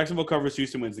 Jacksonville covers,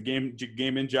 Houston wins. The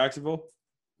game in Jacksonville?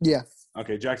 Yeah.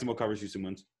 Okay, Jacksonville covers, Houston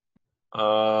wins.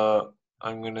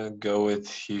 I'm going to go with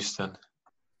Houston.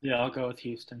 Yeah, I'll go with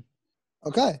Houston.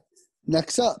 Okay.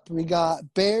 Next up, we got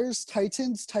Bears,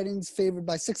 Titans. Titans favored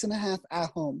by 6.5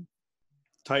 at home.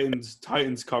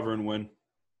 Titans cover and win.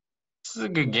 This is a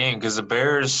good game because the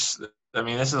Bears,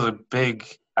 this is a big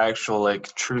actual,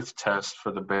 truth test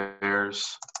for the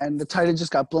Bears. And the Titans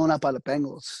just got blown out by the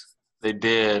Bengals. They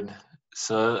did.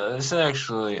 So this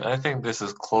actually, I think this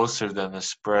is closer than the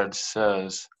spread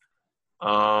says.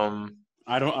 I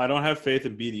don't have faith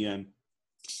in BDN.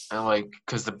 And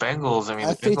because the Bengals, I the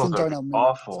have faith in Bengals are Darnell Mooney.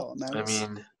 awful. That's all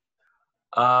that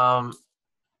matters.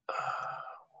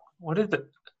 What did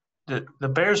the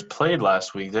Bears played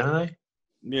last week, didn't they?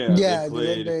 Yeah, they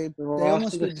played. They They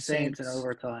almost beat beat the Saints in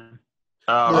overtime.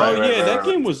 Oh, Right, right. that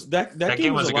game was that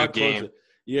game was a good lot game. closer.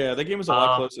 Yeah, that game was a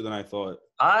lot closer than I thought.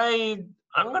 I'm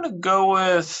gonna go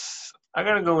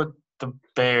with the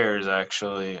Bears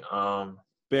actually.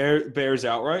 Bears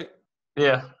outright.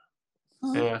 Yeah.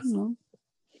 Oh, Yeah. no.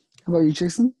 How about you,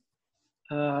 Jason?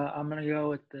 I'm gonna go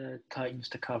with the Titans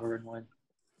to cover and win.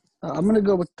 I'm going to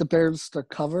go with the Bears to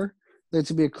cover. It's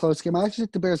to be a close game. I actually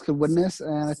think the Bears could win this,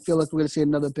 and I feel like we're going to see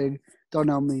another big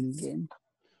Darnell Mooney game.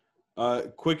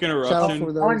 Quick Shout out interruption.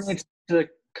 for Warren those. needs to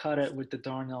cut it with the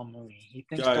Darnell Mooney. He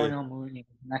thinks Guy. Darnell Mooney is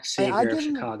the next Hey, savior of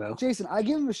Chicago. Jason, I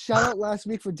gave him a shout out last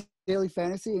week for Daily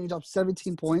Fantasy, and he dropped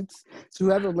 17 points. So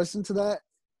whoever listened to that,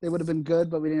 they would have been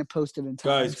good, but we didn't post it in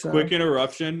time. Guys, so. quick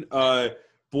interruption.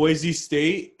 Boise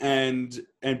State and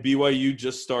BYU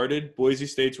just started. Boise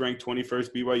State's ranked 21st.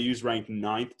 BYU's ranked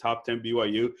 9th, top 10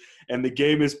 BYU. And the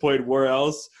game is played where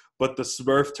else but the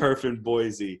Smurf Turf in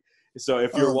Boise. So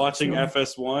if you're watching sure.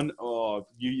 FS1,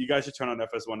 you guys should turn on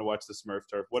FS1 to watch the Smurf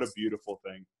Turf. What a beautiful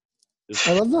thing.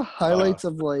 I love the highlights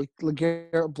of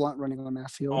LeGarrette Blunt running on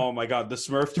that field. Oh, my God. The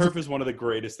Smurf Turf is one of the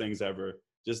greatest things ever.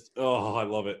 Just, I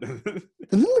love it. Didn't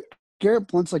LeGarrette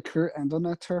Blunt's career end on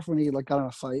that turf when he got in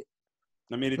a fight?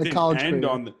 I mean, it The didn't college end career.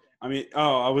 on the – I mean,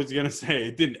 I was going to say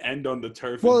it didn't end on the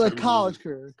turf. Well, in the terms of- college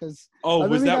career, because Oh, I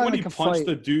was remember that he when got he in, a punched fight.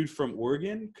 the dude from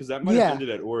Oregon? Because that might Yeah. have ended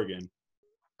at Oregon.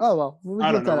 Oh well, we'll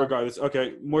I look don't know. that up. Regardless.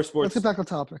 Okay, more Let's sports. get back on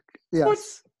topic. Yes.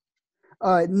 Sports.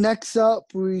 All right. Next up,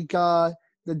 we got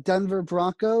the Denver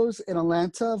Broncos in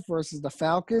Atlanta versus the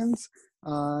Falcons.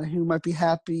 Who might be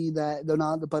happy that they're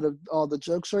not the butt of all the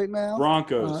jokes right now.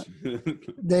 Broncos.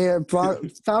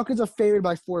 Falcons are favored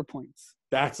by 4 points.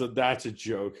 That's a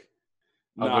joke.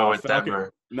 I'll go with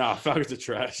Denver. Nah, Falcons are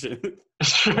trash.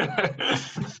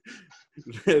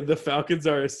 The Falcons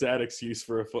are a sad excuse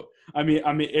for a foot. I mean,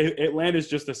 Atlanta's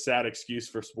just a sad excuse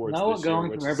for sports. Noah this year, going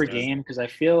which through is every sad. game because I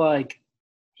feel like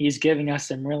he's giving us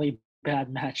some really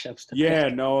bad matchups to Yeah,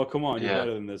 pick. Noah, come on, you're Yeah.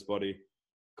 better than this, buddy.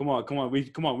 Come on.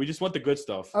 We just want the good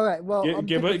stuff. All right. Well, I'm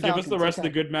Give picking us the Falcons, rest of okay.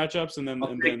 the good matchups, and then I'll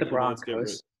and pick then the let's get rid-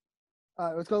 Broncos. All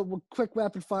right. Let's go quick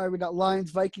rapid fire. We got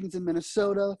Lions, Vikings in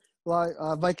Minnesota.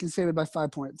 Vikings favored by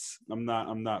 5 points. I'm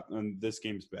not. And this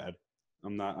game's bad. I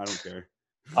don't care.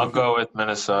 I'll go with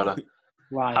Minnesota.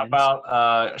 Lions. How about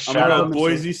I'm shout gonna go out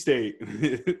Boise State.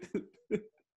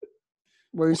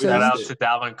 What are you Shout saying? shout out to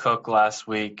Dalvin Cook last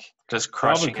week, just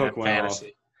crushing Cook it in went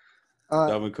fantasy.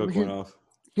 Dalvin Cook went off.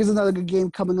 Here's another good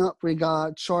game coming up. We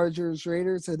got Chargers,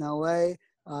 Raiders in LA.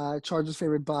 Chargers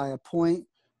favored by a point.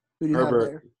 Who do you have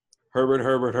there?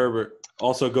 Herbert.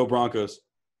 Also go Broncos.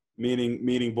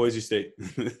 Meaning Boise State.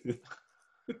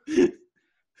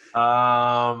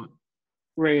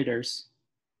 Raiders.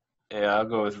 Yeah, I'll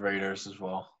go with Raiders as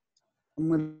well. I'm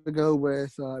going to go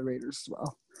with Raiders as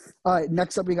well. All right,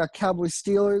 next up we got Cowboys,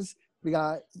 Steelers. We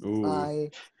got Ooh.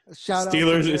 shout out to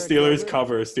Steelers Derek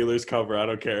cover. Steelers cover. I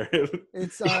don't care.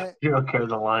 It's You don't care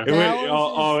the line. Wait,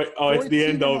 Dallas is it's the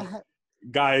end 14 of. and a half-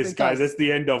 Guys, it's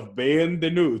the end of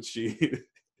Benvenucci.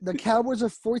 The Cowboys are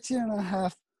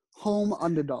 14.5 home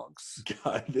underdogs.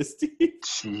 God, this team.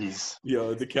 Jeez.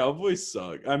 Yo, the Cowboys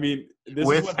suck. I mean, this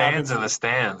With is what fans happens in the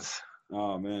stands.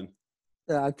 Oh man.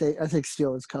 Yeah, I think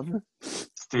Steelers cover.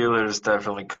 Steelers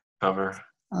definitely cover.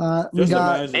 We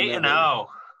got 8-0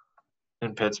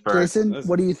 in Pittsburgh. Jason.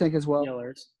 What do you think as well?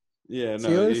 Steelers. Yeah,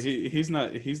 no,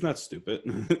 Steelers? he's not stupid.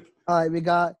 All right, we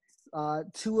got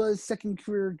Tua's second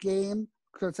career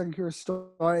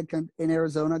start in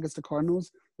Arizona against the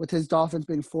Cardinals, with his Dolphins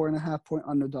being 4.5-point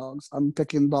underdogs. I'm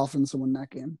picking Dolphins to win that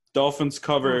game. Dolphins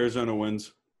cover, Arizona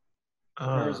wins.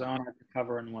 Arizona to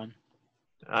cover and win.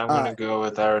 I'm going to go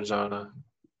with Arizona.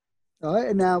 All right,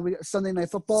 and now we got Sunday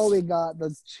Night Football. We got the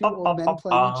two old men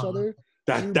playing each other.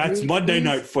 That's Monday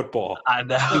Night Football. I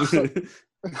know.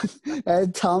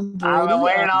 And Tom Brady. I've been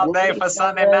waiting all day for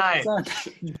Sunday night. No,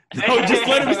 just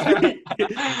let him speak.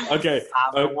 Okay.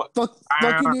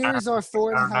 Buccaneers are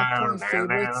 4.5-point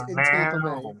favorites in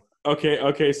Tampa Bay.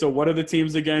 Okay. So what are the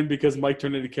teams again? Because Mike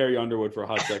turned into Carrie Underwood for a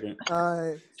hot second.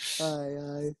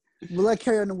 We'll let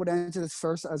Carrie Underwood answer this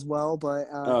first as well, but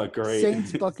great.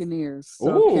 Saints Buccaneers.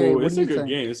 So, Carrie, it's a good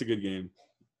game. It's a good game.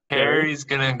 Carrie's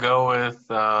gonna go with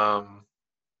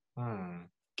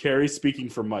Carrie's speaking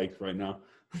for Mike right now.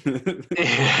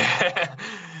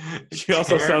 She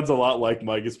also sounds a lot like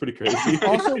Mike. It's pretty crazy.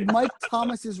 Also, Mike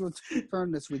Thomas is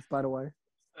returned this week, by the way.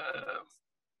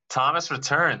 Thomas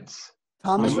returns.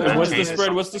 Thomas. What's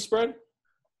the spread?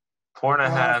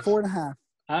 4.5. 4.5.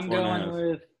 I'm going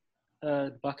with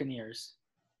Buccaneers.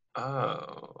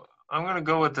 Oh, I'm gonna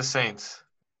go with the Saints.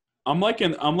 I'm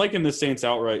liking the Saints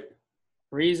outright.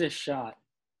 Breeze is shot.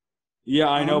 Yeah,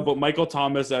 I know, but Michael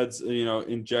Thomas adds,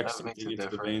 injects something into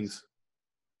the veins.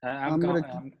 I'm going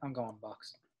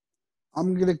Bucks.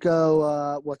 I'm gonna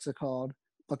go. What's it called?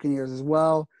 Buccaneers as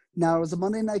well. Now it was a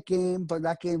Monday night game, but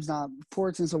that game's not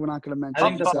important, so we're not gonna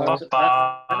mention it. What's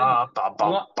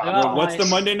the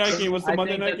Monday night game? What's the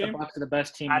Monday night game? The Bucks are the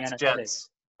best team in the NFC. Jets.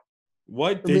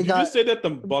 What did you just say that the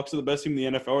Bucks are the best team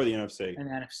in the NFL or the NFC? In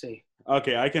the NFC.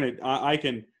 Okay, I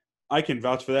can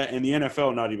vouch for that, and the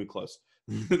NFL not even close.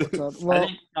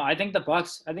 I think the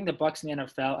Bucks. I think the Bucks in the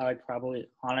NFL. I would probably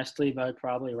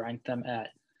rank them at.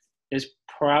 Is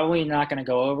probably not going to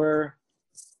go over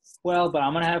well, but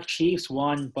I'm going to have Chiefs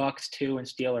 1, Bucks 2, and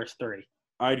Steelers 3.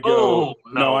 I'd go.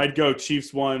 I'd go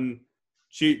Chiefs 1,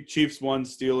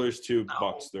 Steelers 2,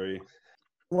 Bucks 3.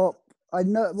 Well, I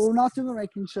know we're not doing a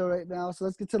ranking show right now, so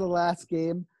let's get to the last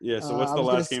game. Yeah. So what's the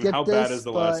last game? How bad is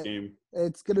the last game?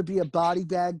 It's going to be a body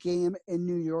bag game in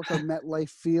New York at MetLife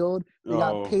Field. We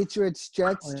got Patriots,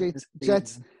 Jets.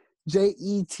 Jets,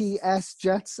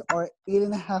 Jets are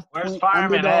 8.5-point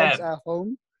underdogs at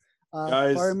home.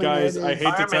 Guys, I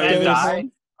hate to tell you this.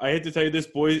 I hate to tell you this,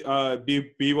 boys.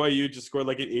 BYU just scored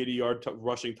like an 80-yard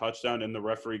rushing touchdown, and the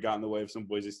referee got in the way of some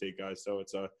Boise State guys. So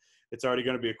it's already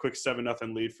going to be a quick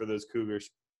 7-0 lead for those Cougars.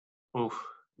 Oof.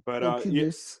 But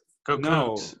Go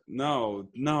Cougs.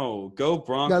 No, go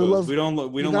Broncos. We don't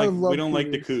like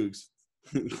the Cougs.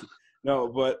 No,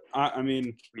 but I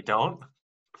mean, we don't.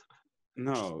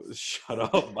 No, shut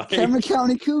up, Mike. Cameron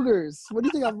County Cougars. What do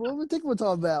you think? What do you think we're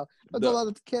talking about? I'm talking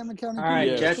about the Cameron County Cougars. All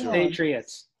right, Jets,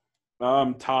 Patriots.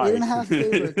 Tied. 8.5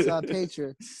 favorites,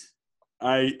 Patriots.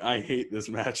 I hate this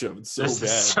matchup. It's so this bad.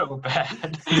 Is so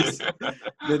bad.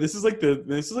 This is like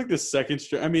the second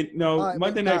straight. I mean, no,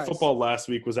 Monday Night Football last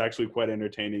week was actually quite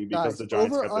entertaining because the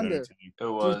Giants kept it entertaining. It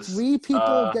was. Do 3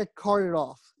 people get carted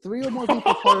off? 3 or more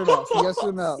people carted off? Yes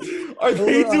or no? Are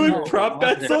they doing prop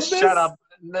bets on this? Shut up.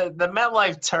 The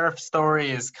MetLife turf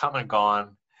story is come and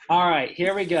gone. All right,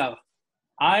 here we go.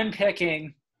 I'm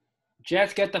picking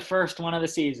Jets get the first one of the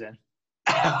season.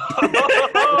 I'm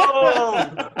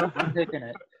picking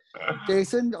it.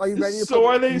 Jason, are you ready to So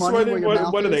are they? What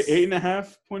are they?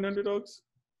 8.5-point underdogs?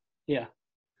 Yeah.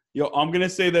 Yo, I'm gonna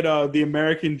say that the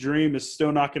American Dream is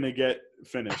still not gonna get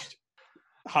finished.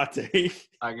 Hot take.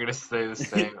 I'm gonna say the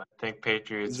same. I think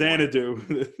Patriots.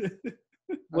 Xanadu.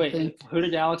 Wait, who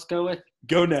did Alex go with?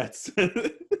 Go Nets.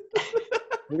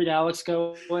 Who did Alex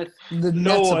go with?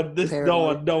 No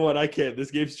one. I can't.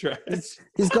 This game's trash.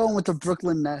 He's going with the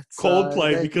Brooklyn Nets.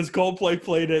 Coldplay, because Coldplay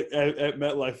played at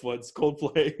MetLife once.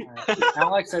 Coldplay. Right.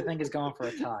 Alex, I think, is going for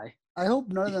a tie. I hope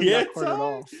none of them got carted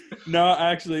off. No,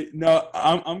 actually, no.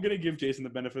 I'm gonna give Jason the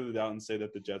benefit of the doubt and say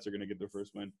that the Jets are gonna get their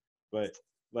first win. But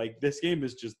this game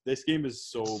is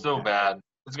so bad.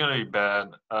 It's gonna be bad.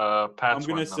 I'm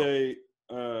gonna say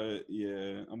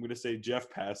Jeff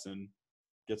Passan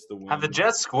gets the win. Have the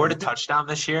Jets scored a touchdown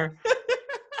this year?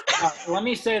 Let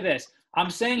me say this. I'm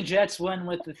saying Jets win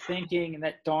with the thinking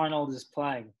that Darnold is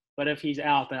playing. But if he's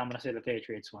out, then I'm going to say the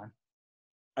Patriots win.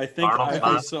 I think Arnold's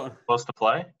I not saw supposed to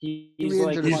play?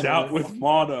 he's out with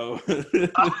mono.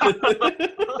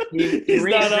 He He's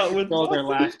not re-injured out his with shoulder mono.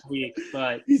 last week,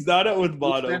 but He's not out with he's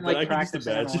mono, been but I like can just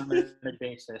practicing on a imagine. limited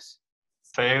basis.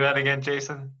 Say that again,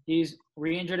 Jason. He's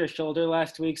re-injured his shoulder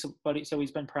last week, so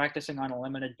he's been practicing on a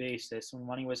limited basis. And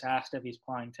when he was asked if he's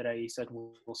playing today, he said,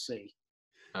 "We'll see."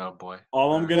 Oh boy.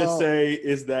 All I'm gonna Well- say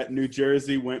is that New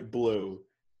Jersey went blue.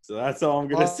 So that's all I'm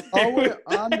gonna say. All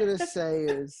I'm gonna say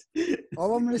is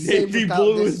Navy without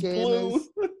blue this is game blue. is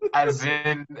As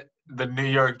in the New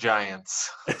York Giants.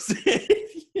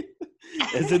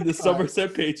 As in the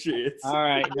Somerset Patriots. All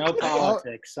right, no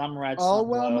politics. Some red, all some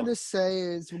what I'm blue. gonna say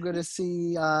is we're gonna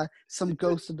see some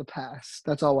ghosts of the past.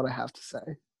 That's all what I have to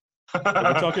say.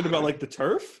 Are we talking about like the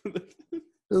turf?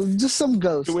 Just some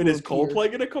ghosts. Wait, will is appear.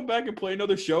 Coldplay gonna come back and play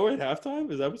another show at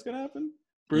halftime? Is that what's gonna happen?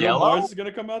 Bruno Yellow? Mars is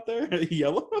gonna come out there?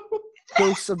 Yellow?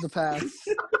 Ghosts of the past.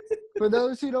 For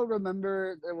those who don't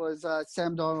remember, there was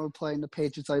Sam Darnold playing the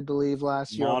Patriots, I believe,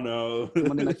 last year on Mono.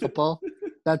 Monday Night Football.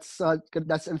 That's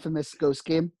infamous ghost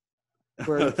game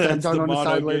where Sam That's the Darnold on the mono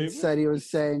sideline game? said he was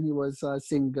saying he was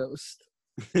seeing ghosts.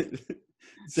 Sam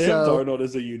So, Darnold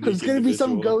is a unique There's going to be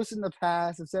some individual. ghosts in the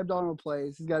past. If Sam Darnold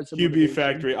plays, he's got some QB motivation.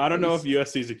 factory. I don't know if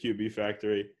USC is a QB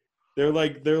factory. They're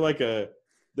like a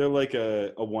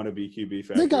wannabe QB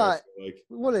factory. got- I feel like.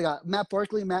 What do they got? Matt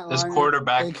Barkley, Matt This Leinart,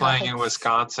 quarterback Big playing in House.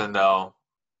 Wisconsin, though.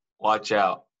 Watch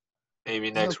out.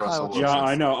 Maybe next Kyle Russell Wilson. Yeah,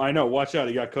 Wilson. I know. Watch out,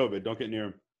 he got COVID. Don't get near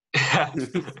him.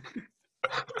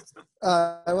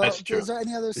 Well, That's true. is there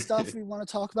any other stuff we want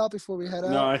to talk about before we head out?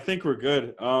 No, I think we're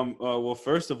good. Well,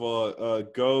 first of all,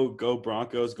 go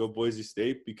Broncos, go Boise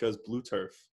State because blue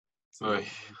turf. Oy.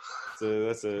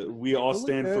 So we all Blue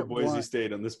stand for turf, Boise what?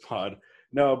 State on this pod.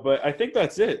 No, but I think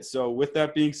that's it. So with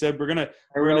that being said, we're gonna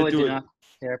I we're gonna really do do it. not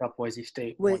care about Boise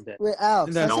State one Wait, bit.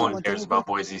 Alex. No that's No not one one cares thing. about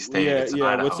Boise State. Yeah, It's in yeah.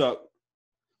 Idaho. What's up?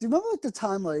 Do you remember like the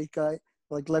time like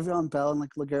Le'Veon Bell and like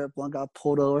LeGarrette Blount got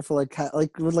pulled over for like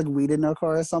with like weed in their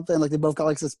car or something? Like they both got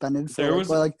like suspended for There like, was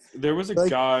well, like there was a like-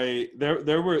 guy.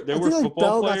 There were I football think, like,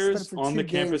 Bell got players suspended for on 2 the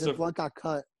games campus and of. Blount got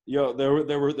cut.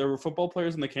 There were football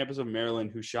players on the campus of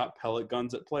Maryland who shot pellet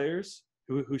guns at players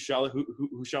who shot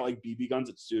like BB guns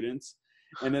at students,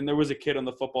 and then there was a kid on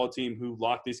the football team who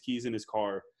locked his keys in his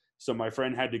car. So my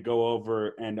friend had to go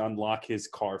over and unlock his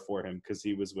car for him because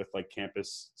he was with like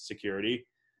campus security,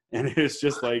 and it's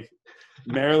just like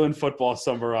Maryland football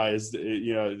summarized,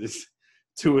 this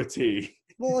to a T.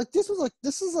 Well, this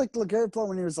is like LeGarrette Blount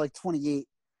when he was like 28,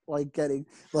 like getting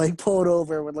like pulled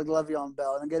over with like Le'Veon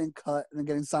Bell and then getting cut and then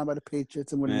getting signed by the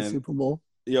Patriots and winning the Man. Super Bowl.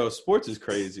 Yo, sports is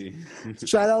crazy.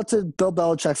 Shout out to Bill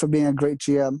Belichick for being a great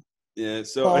GM. Yeah,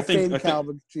 so Hall I of Fame think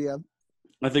caliber GM.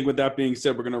 I think with that being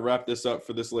said, we're going to wrap this up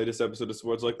for this latest episode of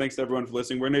Sports. Like, thanks to everyone for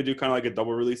listening. We're going to do kind of like a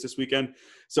double release this weekend.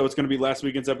 So it's going to be last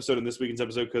weekend's episode and this weekend's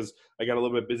episode because I got a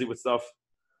little bit busy with stuff.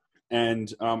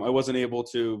 And I wasn't able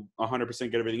to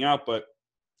 100% get everything out. But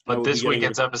This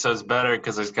weekend's episode's better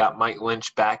because it's got Mike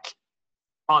Lynch back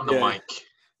on the Yeah. mic.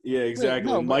 Yeah,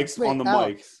 exactly. no, Mike's wait, on the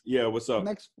Alex. mic. Yeah, what's up?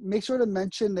 Make sure to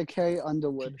mention the Carrie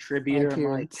Underwood Contributor Mike.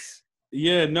 appearance.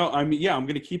 Yeah, no, I'm going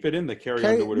to keep it in the Carrie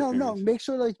Carrie, Underwood no, appearance. make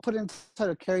sure like put in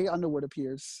title Carrie Underwood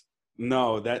appears.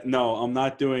 No, I'm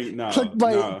not doing – no.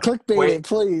 Clickbait Wait. it,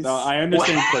 please. No, I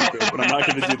understand clickbait, but I'm not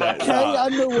going to do that. Carrie No,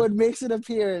 Underwood makes an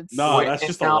appearance. no Wait, that's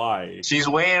just a now- lie. She's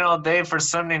waiting all day for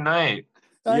Sunday night.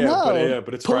 I Yeah, know.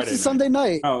 but it's Post Friday it night. Sunday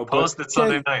night. No, but, Post it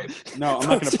Sunday night. no, I'm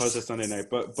not going to post it Sunday night.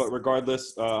 But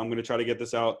regardless, I'm going to try to get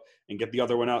this out and get the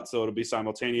other one out, so it'll be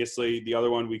simultaneously. The other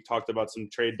one we talked about some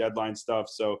trade deadline stuff,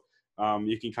 so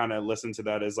you can kind of listen to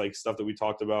that as like stuff that we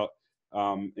talked about.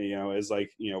 As like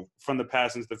from the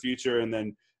past into the future, and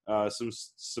then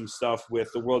some stuff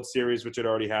with the World Series, which had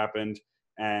already happened,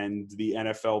 and the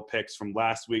NFL picks from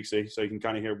last week, so you can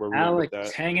kind of hear where we're at with Alex,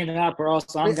 that. hanging it up, or else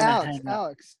I'm Wait, gonna Alex, hang up.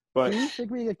 Alex, But do you think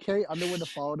we get Carrie Underwood to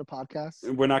follow the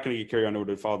podcast? we're not going to get Carrie Underwood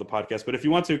to follow the podcast. But if you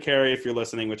want to, Carrie, if you're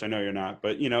listening, which I know you're not,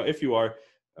 but if you are,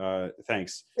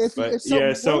 thanks. If, But, if so, yeah,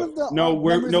 one so, of the no,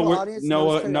 we're- members no, of the we're- audience Noah-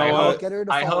 knows Carrie Noah- Underwood, get her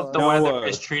to I hope the follow her. weather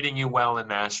is treating you well in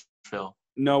Nashville.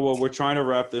 No, we're trying to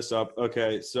wrap this up.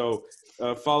 Okay, so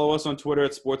follow us on Twitter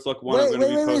at SportsLuck1. I'm Wait, going to be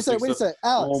wait a posting second, wait a stuff. second.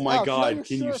 Alex, Oh my Alex, you got God, your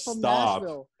can you shirt from stop?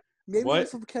 Nashville. Maybe What?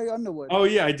 it's from Carrie Underwood. Oh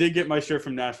yeah, I did get my shirt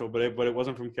from Nashville, but it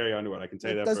wasn't from Carrie Underwood. I can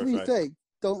tell you that That's for what a you fact. think.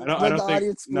 Don't I let don't the think.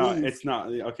 audience No, believe. it's not.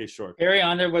 Okay, sure. Carrie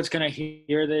Underwood's gonna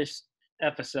hear this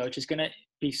episode. She's gonna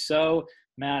be so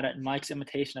mad at Mike's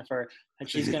imitation of her that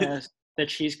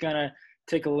she's gonna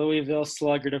take a Louisville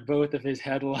Slugger to both of his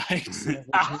headlights. In his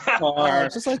car.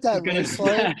 Just like She's that. gonna Ric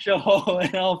Flair. smash a hole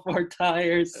in all 4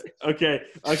 tires. Okay,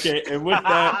 and with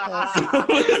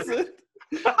that,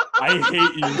 I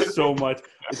hate you so much,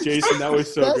 Jason. That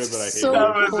was so good, but I hate so you.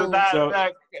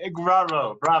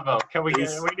 Bravo. We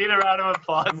need a round of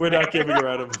applause. We're not giving a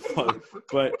round of applause,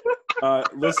 but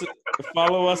listen,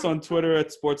 follow us on Twitter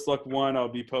at SportsLuck1. I'll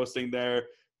be posting there.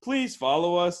 Please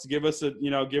follow us. Give us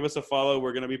a follow.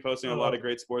 We're going to be posting a lot of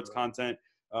great sports content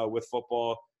with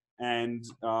football. And,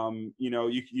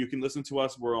 you can listen to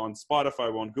us. We're on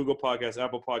Spotify. We're on Google Podcasts,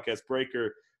 Apple Podcasts,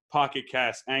 Breaker, Pocket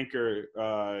Cast,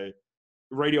 Anchor,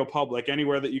 Radio Public,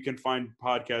 anywhere that you can find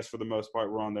podcasts for the most part,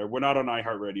 we're on there. We're not on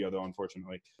iHeartRadio, though,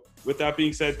 unfortunately. With that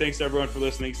being said, thanks, everyone, for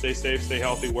listening. Stay safe, stay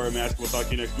healthy, wear a mask. We'll talk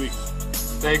to you next week.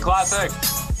 Stay classic.